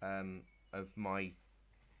of my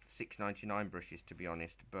 £6.99 brushes, to be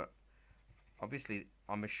honest, but obviously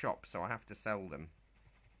I'm a shop, so I have to sell them,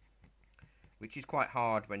 which is quite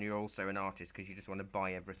hard when you're also an artist, because you just want to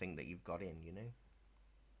buy everything that you've got in, you know.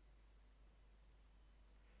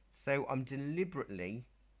 So I'm deliberately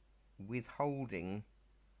withholding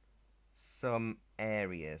some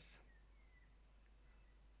areas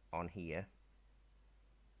on here,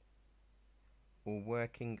 or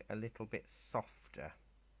working a little bit softer.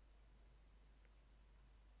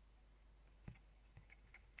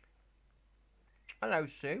 Hello,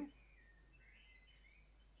 Sue.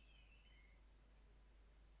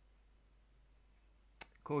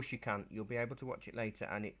 Of course you can. You'll be able to watch it later,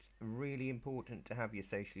 and it's really important to have your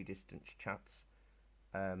socially distanced chats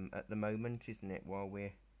at the moment, isn't it, while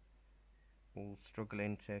we're all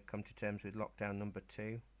struggling to come to terms with lockdown number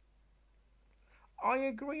 2. I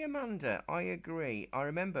agree, Amanda. I agree. I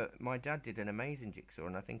remember my dad did an amazing jigsaw,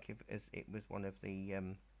 and I think it was one of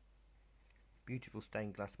the beautiful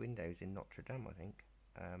stained glass windows in Notre Dame, I think,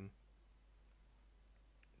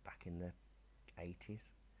 back in the 80s.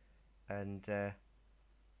 And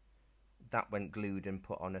that went glued and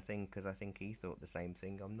put on a thing, because I think he thought the same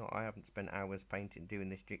thing. I haven't spent hours painting, doing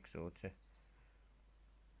this jigsaw to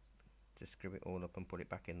screw it all up and put it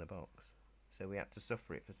back in the box. So we had to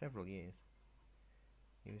suffer it for several years.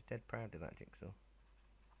 He was dead proud of that jigsaw.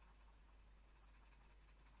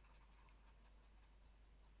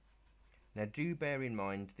 Now do bear in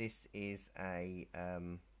mind, this is a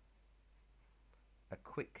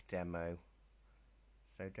quick demo,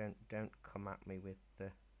 so don't come at me with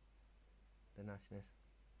the nastiness.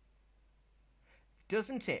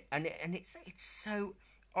 Doesn't it? And it's so,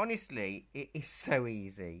 honestly, it is so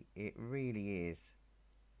easy. It really is.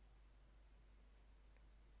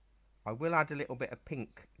 I will add a little bit of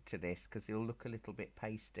pink to this, because it'll look a little bit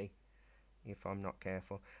pasty if I'm not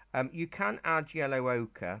careful. You can add yellow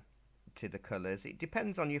ochre to the colours. It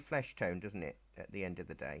depends on your flesh tone, doesn't it, at the end of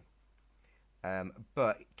the day.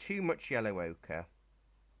 But too much yellow ochre,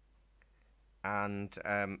 and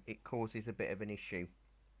it causes a bit of an issue.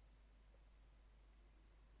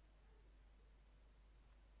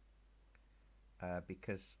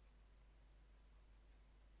 Because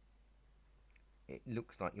it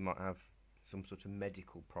looks like you might have some sort of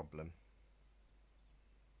medical problem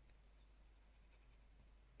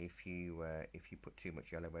if you put too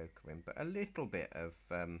much yellow ochre in. But a little bit of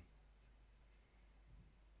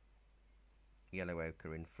yellow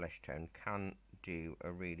ochre in flesh tone can do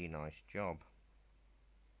a really nice job.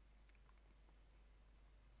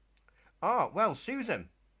 Ah, well, Susan,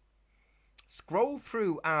 scroll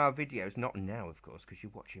through our videos, not now, of course, because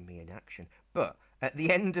you're watching me in action, but at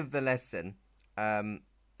the end of the lesson,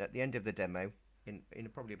 at the end of the demo, in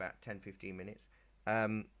probably about 10-15 minutes,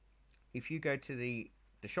 if you go to the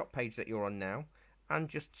shop page that you're on now and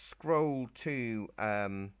just scroll to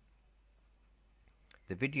the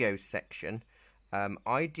videos section,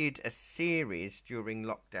 I did a series during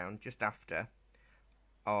lockdown, just after,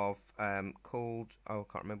 of called, oh, I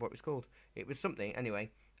can't remember what it was called. It was something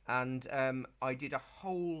anyway, and I did a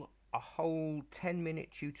whole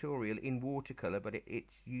 10-minute tutorial in watercolor, but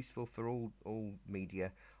it's useful for all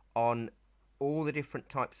media, on all the different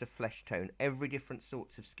types of flesh tone, every different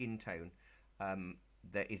sorts of skin tone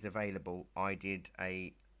that is available. I did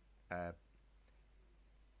a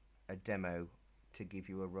demo to give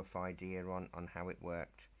you a rough idea on how it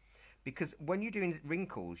worked, because when you're doing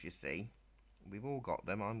wrinkles, you see, we've all got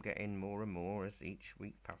them. I'm getting more and more as each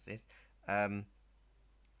week passes.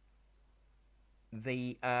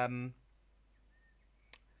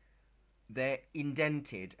 They're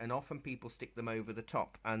indented, and often people stick them over the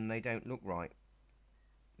top and they don't look right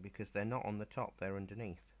because they're not on the top, they're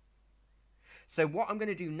underneath. So what I'm going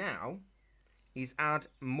to do now is add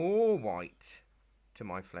more white to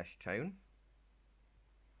my flesh tone.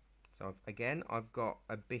 So I've got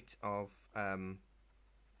a bit of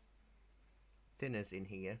thinners in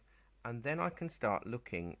here, and then I can start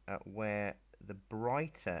looking at where the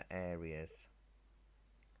brighter areas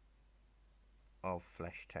of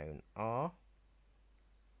flesh tone are,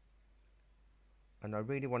 and I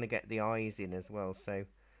really want to get the eyes in as well. So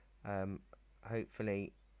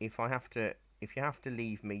hopefully, if you have to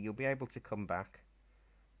leave me, you'll be able to come back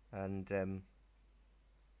and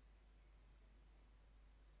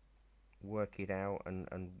work it out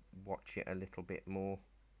and watch it a little bit more.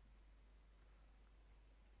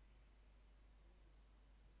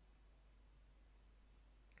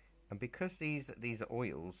 And because these are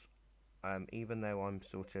oils, even though I'm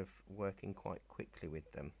sort of working quite quickly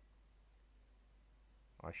with them,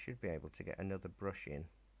 I should be able to get another brush in.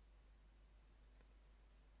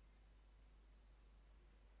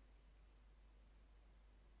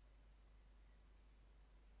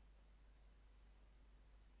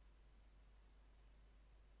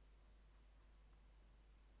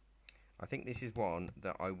 I think this is one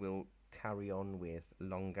that I will carry on with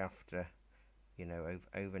long after, you know,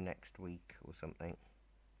 over next week or something.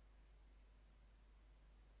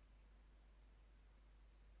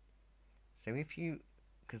 So if you,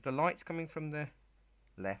 because the light's coming from the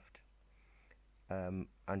left and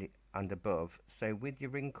above, so with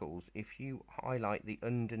your wrinkles, if you highlight the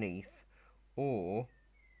underneath or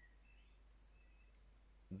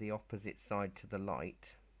the opposite side to the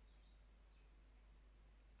light,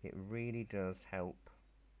 it really does help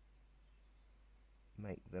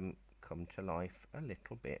make them come to life a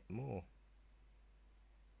little bit more.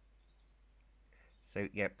 So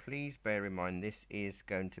yeah, please bear in mind this is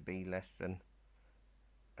going to be less than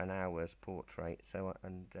an hour's portrait. So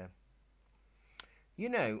you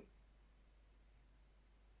know,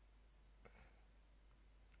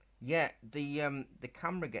 yeah, the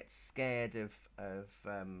camera gets scared of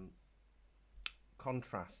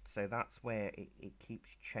contrast, so that's where it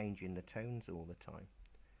keeps changing the tones all the time.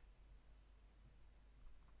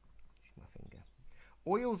 My finger.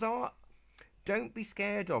 Oils are, don't be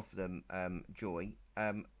scared of them, Joy.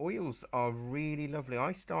 Oils are really lovely.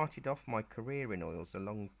 I started off my career in oils a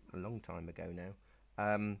long time ago now,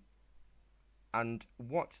 and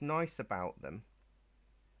what's nice about them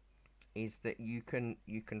is that you can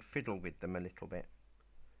fiddle with them a little bit,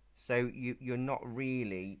 so you're not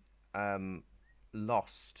really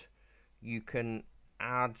lost. You can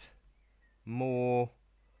add more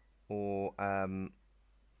or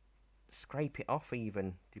scrape it off,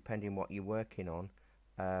 even depending what you're working on.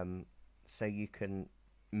 So you can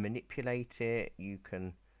manipulate it, you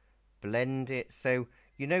can blend it. So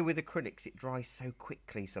you know, with acrylics it dries so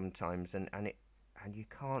quickly sometimes, and you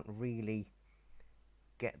can't really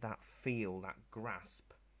get that feel, that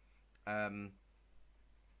grasp.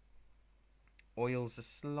 Oils are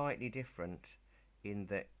slightly different in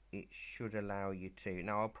that it should allow you to.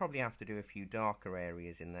 Now I'll probably have to do a few darker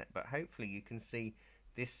areas in that, but hopefully you can see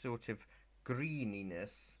this sort of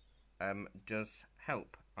greeniness does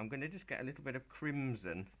help. I'm going to just get a little bit of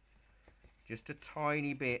crimson, just a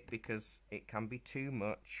tiny bit, because it can be too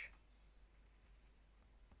much.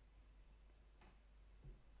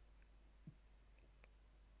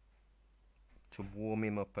 To warm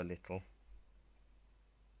him up a little.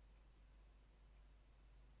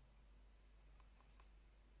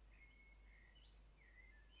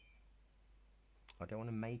 don't want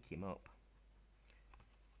to make him up.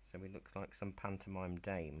 So he looks like some pantomime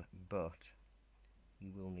dame, but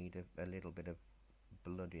you will need a little bit of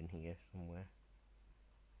blood in here somewhere.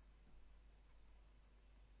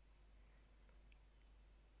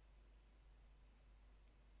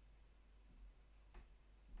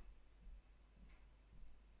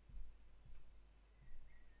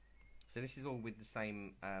 So this is all with the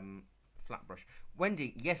same flat brush.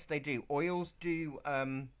 Wendy, yes they do. Oils do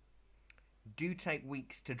take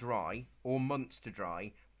weeks to dry or months to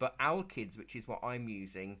dry, but Alkids, which is what I'm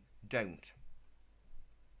using, don't.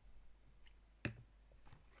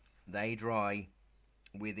 They dry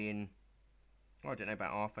within, I don't know,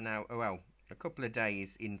 about half an hour, well, a couple of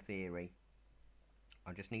days in theory.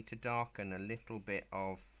 I just need to darken a little bit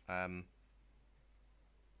of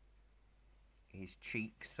his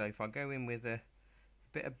cheeks. So if I go in with a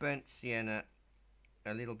bit of burnt sienna,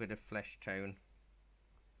 a little bit of flesh tone,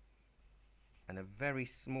 and a very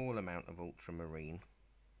small amount of ultramarine,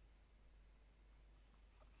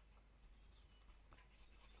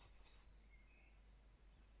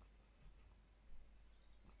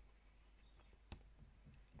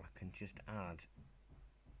 I can just add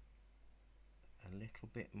a little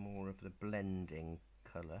bit more of the blending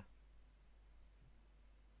colour.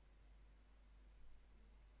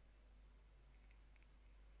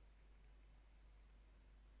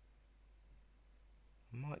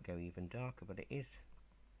 Might go even darker, but it is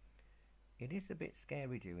a bit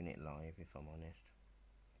scary doing it live, if I'm honest.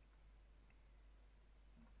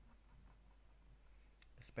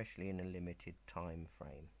 Especially in a limited time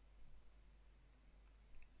frame.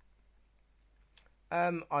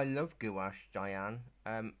 I love gouache, Diane,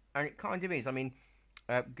 and it kind of is. I mean,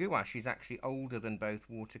 gouache is actually older than both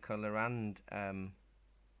watercolour and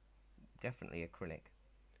definitely acrylic,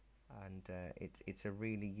 and it's a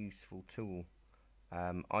really useful tool.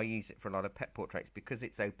 I use it for a lot of pet portraits because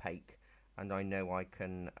it's opaque, and I know I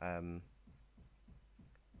can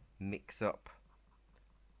mix up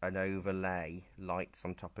and overlay lights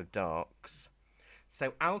on top of darks.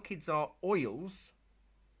 So Alkids are oils,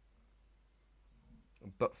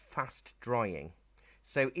 but fast drying.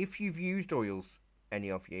 So if you've used oils, any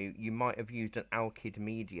of you, you might have used an Alkyd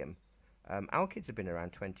medium. Alkids have been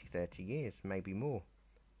around 20-30 years, maybe more.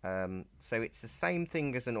 So it's the same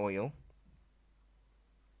thing as an oil,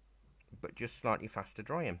 but just slightly faster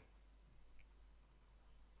drying.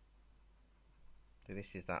 So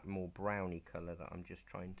this is that more browny colour that I'm just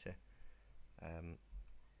trying to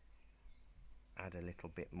add a little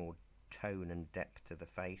bit more tone and depth to the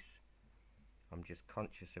face. I'm just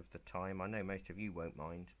conscious of the time. I know most of you won't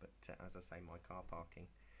mind, but as I say, my car parking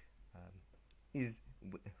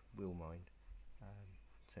will mind.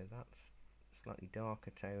 So that's slightly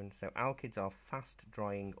darker tone. So Alkids are fast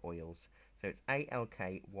drying oils. So it's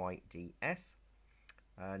ALKYDS,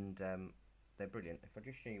 and they're brilliant. If I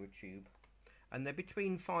just show you a tube, and they're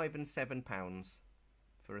between £5 and £7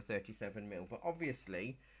 for a 37mm. But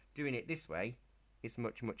obviously, doing it this way is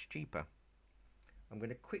much cheaper. I'm going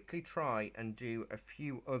to quickly try and do a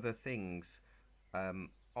few other things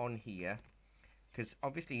on here, because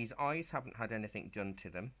obviously his eyes haven't had anything done to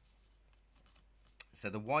them. So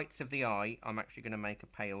the whites of the eye, I'm actually going to make a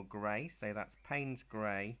pale grey. So that's Payne's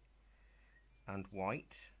grey and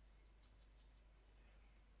white.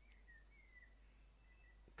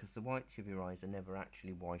 Because the whites of your eyes are never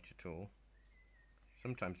actually white at all.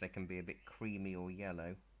 Sometimes they can be a bit creamy or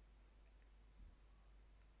yellow.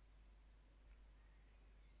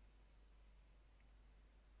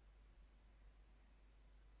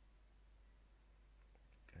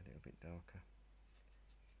 Go a little bit darker.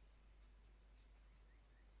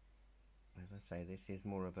 As I say, this is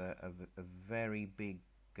more of a very big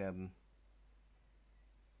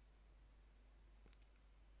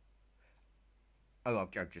oh,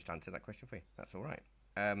 I've just answered that question for you. That's all right.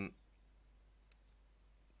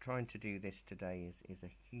 Trying to do this today is a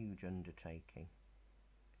huge undertaking.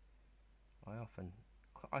 I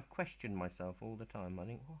question myself all the time. I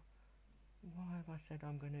think, why have I said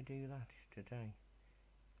I'm going to do that today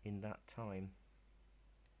in that time?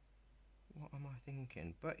 What am I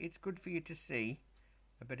thinking? But it's good for you to see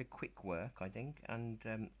a bit of quick work, I think. And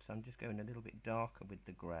so I'm just going a little bit darker with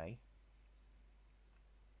the grey.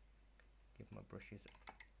 Give my brushes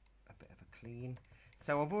a bit of a clean.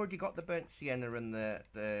 So I've already got the burnt sienna and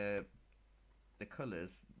the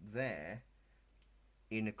colours there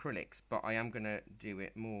in acrylics, but I am going to do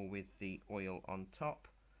it more with the oil on top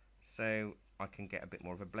so I can get a bit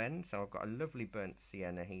more of a blend. So I've got a lovely burnt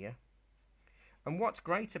sienna here. And what's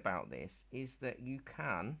great about this is that you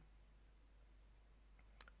can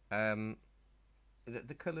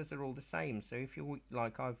the colours are all the same. So if you're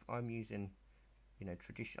like I'm using you know,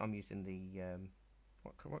 tradition. I'm using the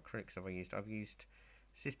what acrylics have I used? I've used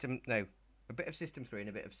a bit of System 3 and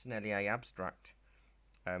a bit of Sennelier Abstract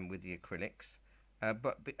with the acrylics.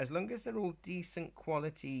 But as long as they're all decent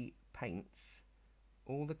quality paints,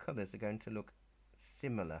 all the colours are going to look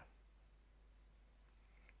similar.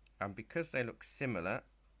 And because they look similar,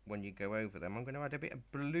 when you go over them, I'm going to add a bit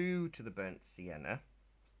of blue to the burnt sienna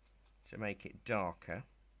to make it darker.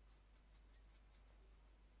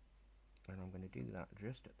 And I'm going to do that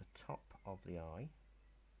just at the top of the eye.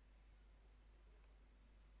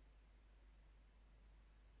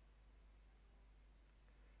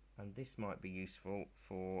 And this might be useful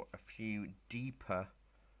for a few deeper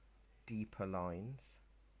lines,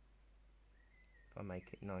 if I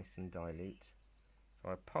make it nice and dilute. So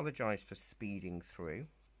I apologise for speeding through.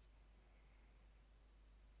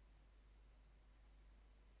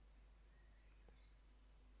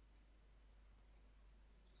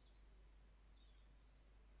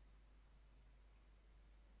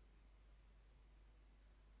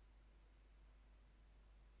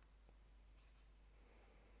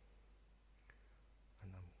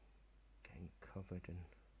 And I'm getting covered and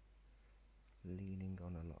leaning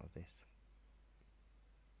on a lot of this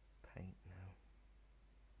paint now.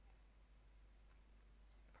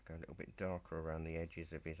 If I go a little bit darker around the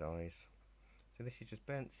edges of his eyes. So this is just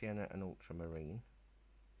burnt sienna and ultramarine.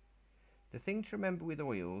 The thing to remember with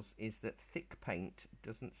oils is that thick paint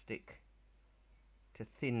doesn't stick to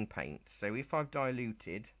thin paint. So if I've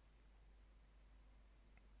diluted,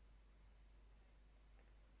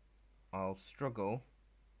 I'll struggle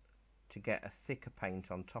to get a thicker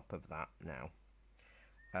paint on top of that now.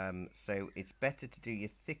 So it's better to do your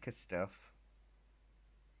thicker stuff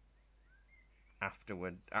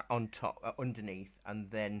afterward, on top, underneath,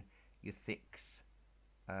 and then your thicks,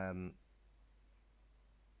 and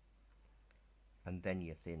then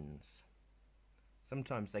your thins.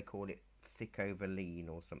 Sometimes they call it thick over lean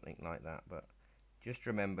or something like that, but just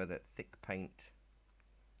remember that thick paint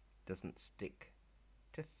doesn't stick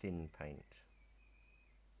to thin paint.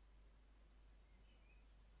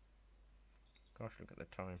 Gosh, look at the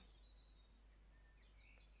time.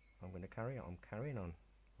 I'm going to carry on. I'm carrying on.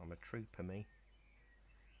 I'm a trooper, me.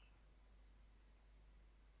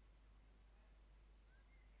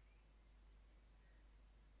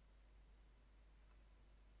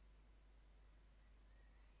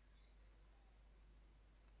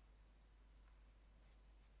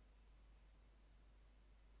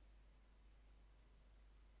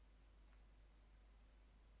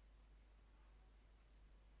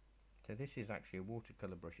 So this is actually a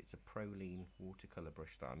watercolour brush. It's a Proline watercolour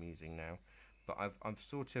brush that I'm using now. But I've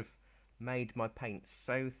sort of made my paint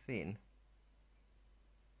so thin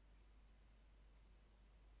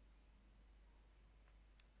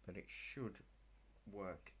that it should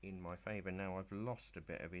work in my favour. Now I've lost a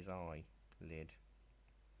bit of his eye lid,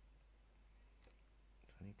 so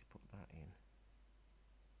I need to put that in.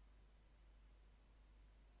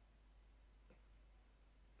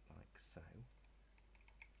 Like so.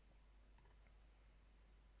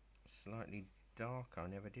 Slightly darker. I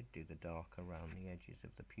never did do the dark around the edges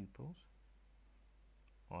of the pupils.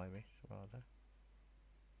 Iris, rather.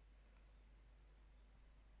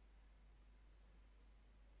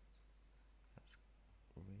 That's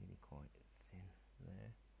really quite thin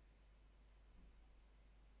there.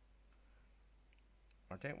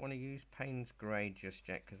 I don't want to use Payne's Grey just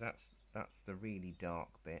yet, because that's the really dark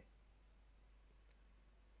bit.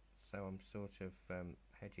 So I'm sort of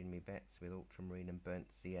hedging my bets with ultramarine and burnt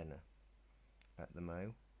sienna at the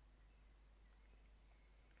mo.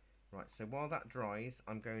 Right, so while that dries,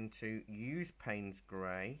 I'm going to use Payne's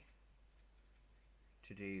Grey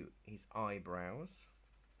to do his eyebrows,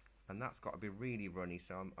 and that's got to be really runny,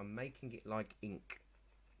 so I'm making it like ink,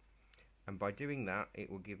 and by doing that it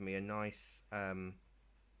will give me a nice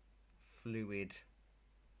fluid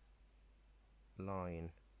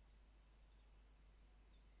line.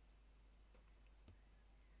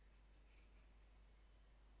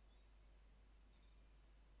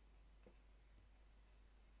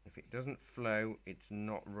 If it doesn't flow, it's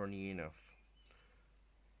not runny enough.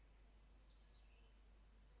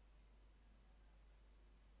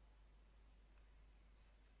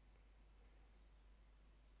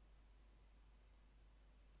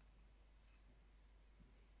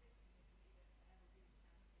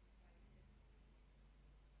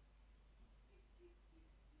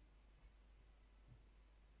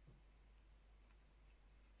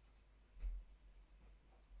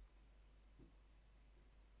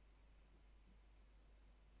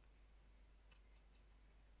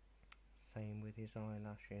 Same with his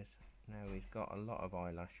eyelashes. Now he's got a lot of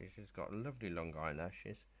eyelashes. He's got lovely long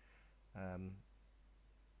eyelashes.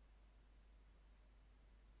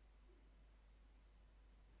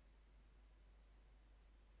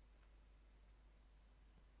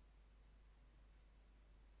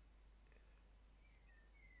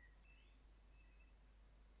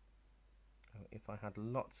 I had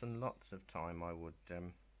lots and lots of time, I would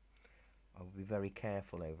be very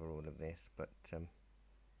careful over all of this, but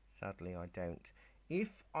sadly I don't.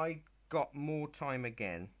 If I got more time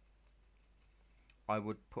again, I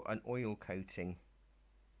would put an oil coating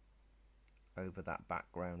over that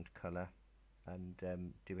background colour and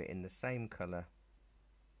do it in the same colour,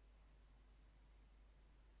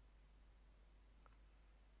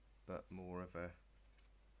 but more of a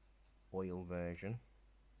oil version.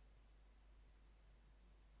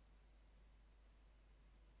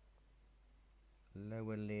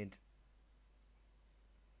 Lower lid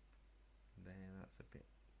there, that's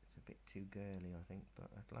it's a bit too girly I think, but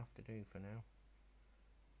that'll have to do for now.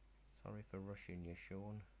 Sorry for rushing you,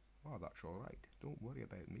 Sean. Oh, that's alright. Don't worry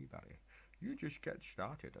about me, Barry. You just get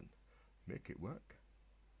started and make it work.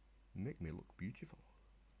 Make me look beautiful.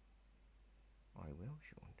 I will,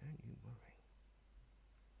 Sean, don't you worry.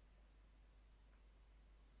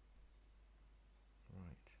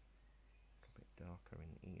 Right, a bit darker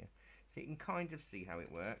in here. So you can kind of see how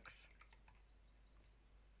it works.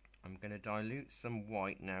 I'm going to dilute some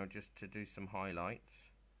white now just to do some highlights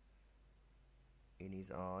in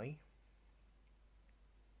his eye,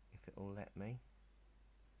 if it'll let me.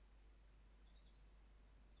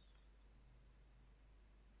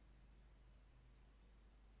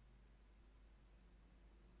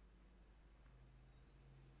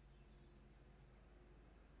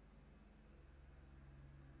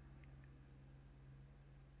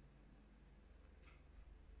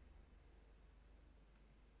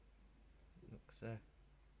 Looks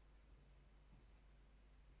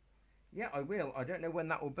yeah, I will. I don't know when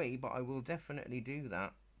that will be, but I will definitely do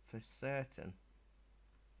that for certain,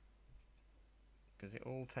 because it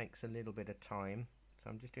all takes a little bit of time. So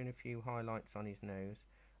I'm just doing a few highlights on his nose.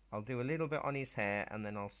 I'll do a little bit on his hair and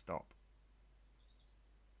then I'll stop,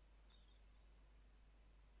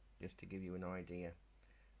 just to give you an idea.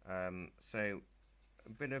 So a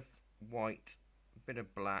bit of white, a bit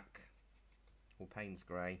of black or Payne's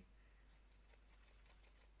grey.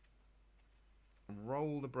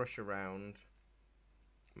 Roll the brush around,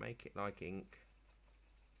 make it like ink,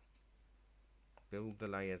 build the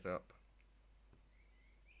layers up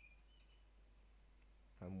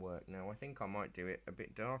and work. Now I think I might do it a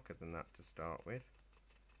bit darker than that to start with.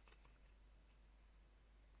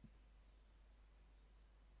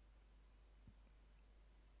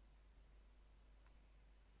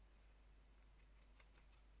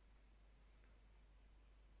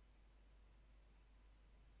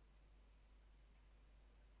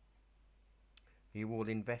 Are you all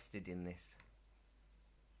invested in this?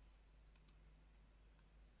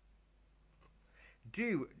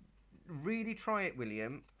 Do really try it,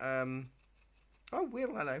 William. Oh,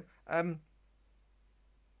 Will, hello.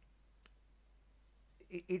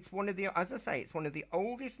 It's one of the, as I say, it's one of the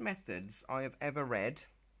oldest methods I have ever read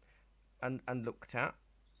and looked at.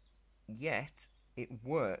 Yet it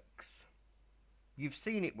works. You've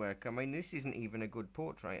seen it work. I mean, this isn't even a good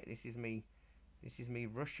portrait. This is me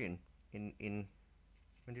rushing in.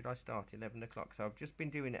 When did I start? 11 o'clock. So I've just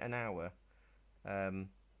been doing it an hour.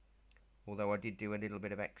 Although I did do a little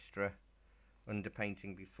bit of extra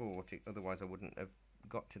underpainting before, otherwise I wouldn't have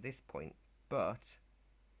got to this point. But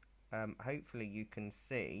hopefully you can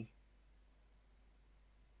see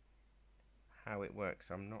how it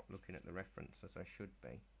works. I'm not looking at the reference as I should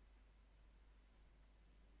be.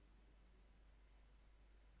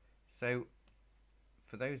 So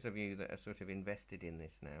for those of you that are sort of invested in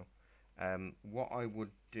this now, what I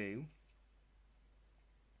would do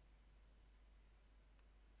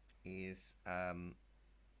is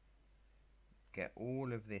get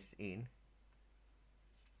all of this in,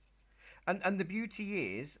 and the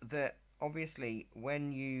beauty is that obviously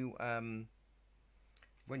when you're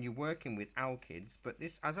working with alkyds, but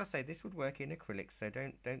this, as I say, this would work in acrylics, so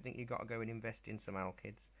don't think you got to go and invest in some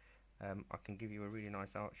alkyds. I can give you a really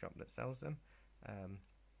nice art shop that sells them,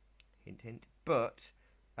 hint hint, but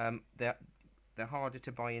they're harder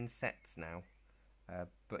to buy in sets now,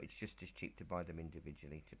 but it's just as cheap to buy them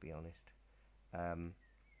individually, to be honest. That's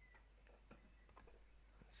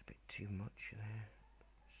a bit too much there.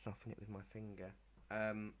 Soften it with my finger.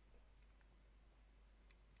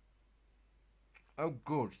 Oh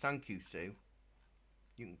good, thank you, Sue.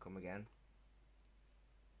 You can come again.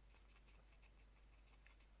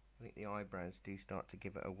 I think the eyebrows do start to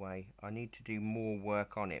give it away. I need to do more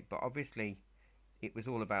work on it, but obviously it was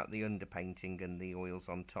all about the underpainting and the oils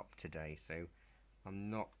on top today, so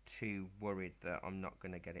I'm not too worried that I'm not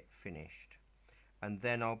going to get it finished. And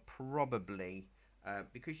then I'll probably,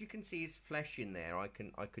 because you can see his flesh in there, I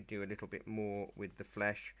could do a little bit more with the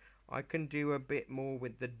flesh. I can do a bit more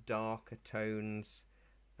with the darker tones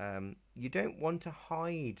You don't want to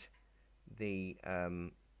hide the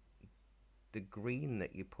green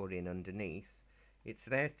that you put in underneath. It's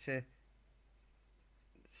there to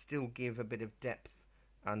still give a bit of depth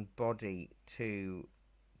and body to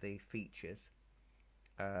the features,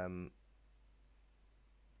 but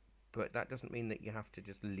that doesn't mean that you have to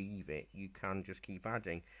just leave it. You can just keep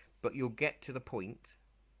adding, but you'll get to the point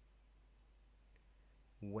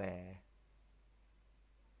where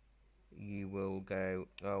you will go,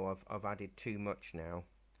 oh, I've added too much now,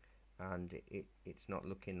 and it's not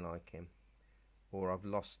looking like him, or I've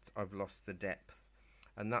lost the depth.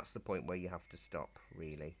 And that's the point where you have to stop,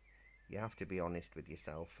 really. You have to be honest with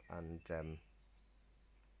yourself and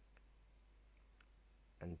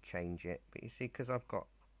change it. But you see, because I've got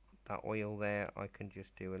that oil there, I can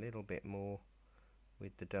just do a little bit more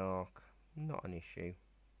with the dark. Not an issue.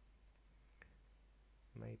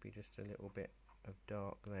 Maybe just a little bit of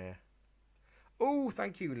dark there. Oh,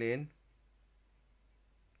 thank you, Lynn.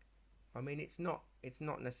 I mean, it's not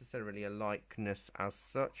necessarily a likeness as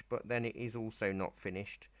such, but then it is also not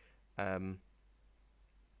finished. And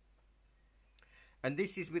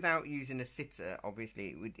this is without using a sitter.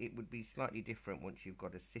 Obviously, it would be slightly different once you've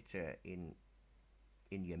got a sitter in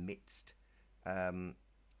your midst. But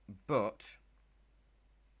let's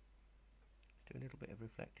do a little bit of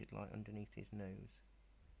reflected light underneath his nose.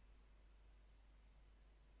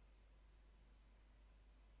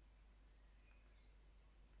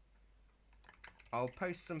 I'll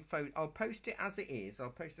post some I'll post it as it is. I'll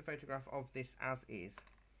post a photograph of this as is,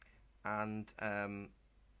 and I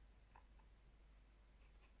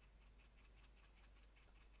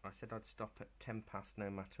said I'd stop at 10 past no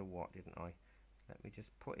matter what, didn't I? Let me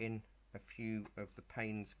just put in a few of the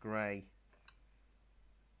Payne's grey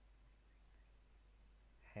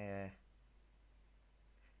hair.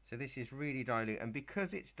 So this is really dilute, and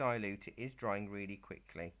because it's dilute, it is drying really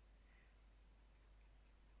quickly.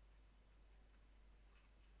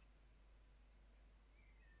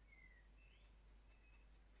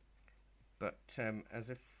 But as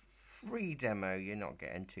a free demo, you're not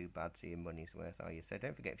getting too bad for your money's worth, are you? So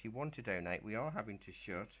don't forget, if you want to donate, we are having to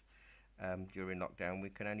shut during lockdown. We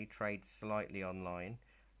can only trade slightly online.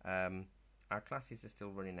 Our classes are still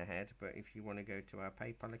running ahead, but if you want to go to our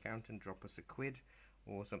PayPal account and drop us £1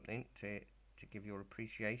 or something to give your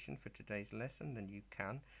appreciation for today's lesson, then you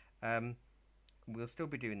can. We'll still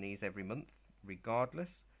be doing these every month,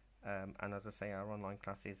 regardless. And as I say, our online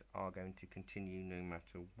classes are going to continue no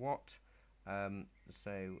matter what.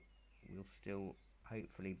 So we'll still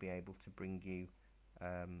hopefully be able to bring you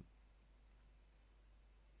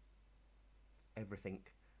everything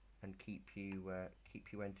and keep you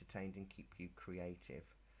entertained and keep you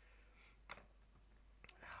creative.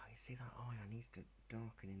 Oh, you see that eye? I need to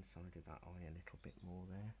darken inside of that eye a little bit more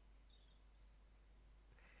there.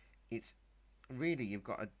 It's really, you've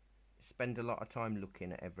got to spend a lot of time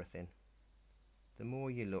looking at everything. The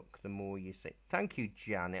more you look, the more you see. Thank you,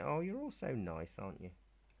 Janet. Oh, you're all so nice, aren't you?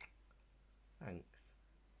 Thanks.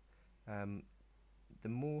 The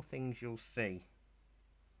more things you'll see.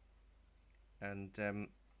 And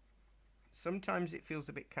sometimes it feels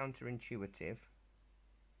a bit counterintuitive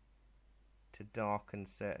to darken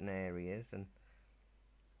certain areas and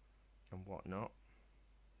whatnot.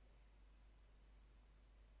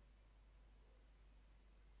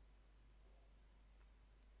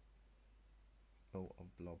 Oh,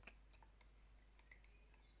 I've blobbed.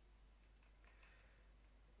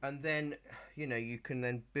 And then, you know, you can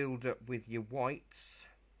then build up with your whites,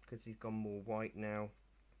 because he's gone more white now.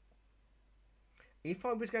 If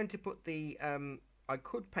I was going to put the, I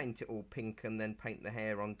could paint it all pink and then paint the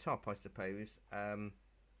hair on top, I suppose. But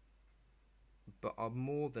I'm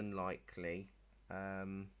more than likely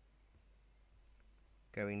going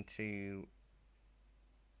to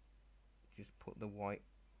just put the white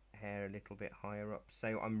hair a little bit higher up.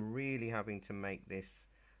 So I'm really having to make this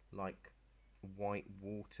like white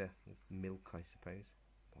water, milk, I suppose.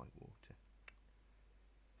 White water.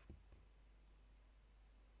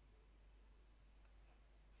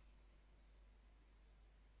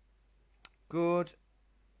 Good.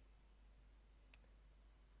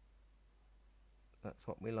 That's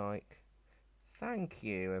what we like. Thank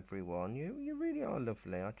you, everyone. You really are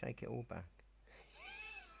lovely. I take it all back.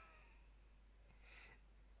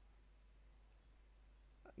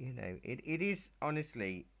 You know, it is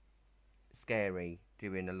honestly scary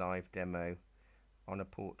doing a live demo on a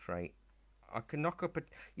portrait. I can knock up a...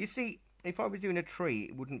 You see, if I was doing a tree,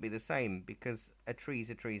 it wouldn't be the same, because a tree is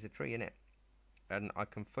a tree is a tree, innit? And I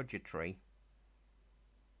can fudge a tree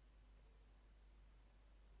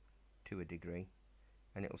to a degree,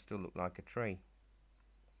 and it'll still look like a tree.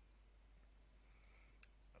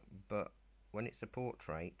 but when it's a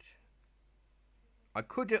portrait, I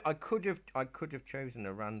could have chosen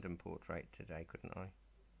a random portrait today, couldn't I?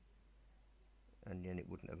 And then it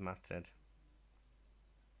wouldn't have mattered.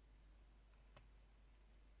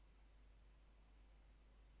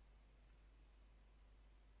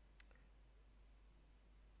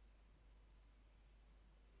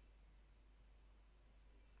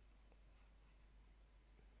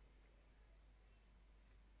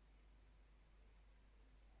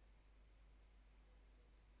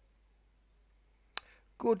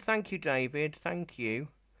 Good, thank you, David. Thank you.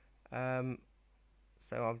 So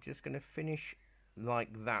I'm just going to finish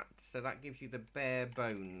like that. So that gives you the bare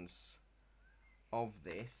bones of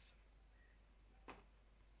this.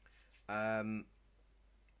 I've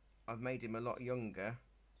made him a lot younger.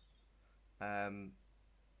 But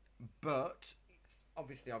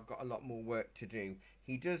obviously I've got a lot more work to do.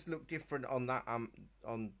 He does look different on that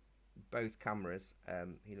on both cameras.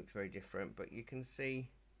 He looks very different, but you can see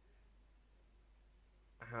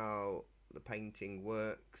how the painting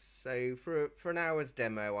works. So for an hour's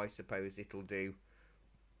demo, I suppose it'll do.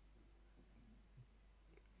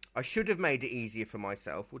 I should have made it easier for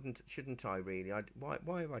myself, shouldn't I really?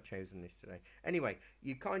 Why have I chosen this today? Anyway,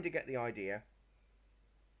 you kind of get the idea.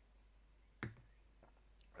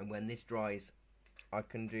 And when this dries, I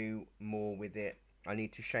can do more with it. I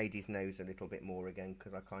need to shade his nose a little bit more again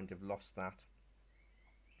because I kind of lost that.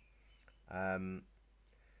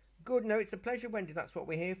 Good, no, it's a pleasure, Wendy. That's what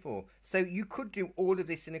we're here for. So you could do all of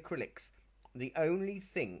this in acrylics. The only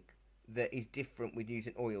thing that is different with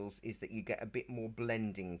using oils is that you get a bit more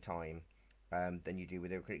blending time than you do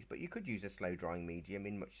with acrylics. But you could use a slow drying medium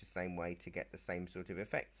in much the same way to get the same sort of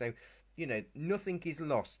effect. So, you know, nothing is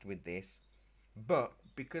lost with this. But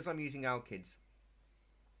because I'm using alkyds,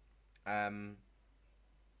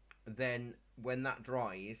 then when that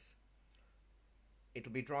dries,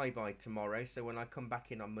 it'll be dry by tomorrow. So when I come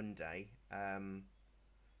back in on Monday,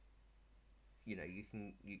 you know, you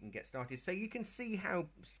can get started. So you can see how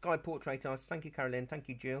Sky Portrait Arts. Thank you, Caroline. Thank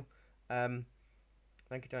you, Jill. Thank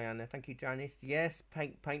you, Diana. Thank you, Janice. Yes,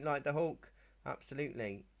 paint like the Hulk.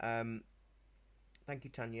 Absolutely. Thank you,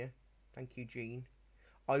 Tanya. Thank you, Jean.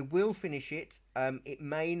 I will finish it. It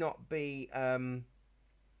may not be.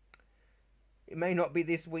 It may not be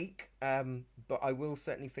this week, but I will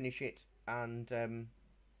certainly finish it and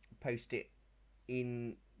post it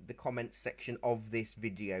in the comments section of this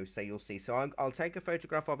video, so you'll see. So I'll take a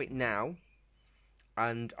photograph of it now,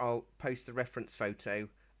 and I'll post the reference photo,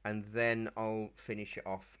 and then I'll finish it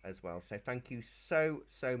off as well. So thank you so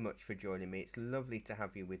much for joining me. It's lovely to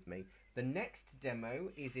have you with me. The next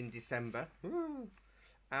demo is in December.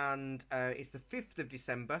 And it's the 5th of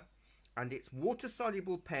December, and it's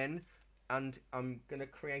water-soluble pen, and I'm going to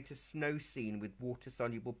create a snow scene with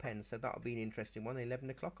water-soluble pen, so that'll be an interesting one, 11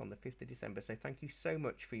 o'clock on the 5th of December. So thank you so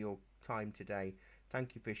much for your time today.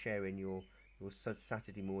 Thank you for sharing your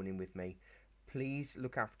Saturday morning with me. Please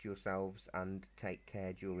look after yourselves and take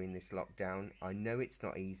care during this lockdown. I know it's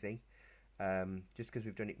not easy. Just because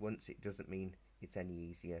we've done it once, it doesn't mean it's any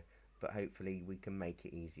easier. But hopefully we can make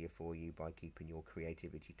it easier for you by keeping your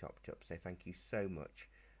creativity topped up. So thank you so much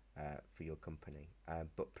for your company.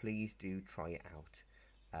 But please do try it out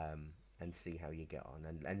and see how you get on.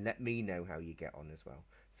 And let me know how you get on as well.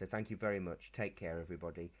 So thank you very much. Take care,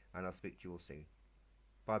 everybody. And I'll speak to you all soon.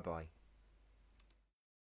 Bye-bye.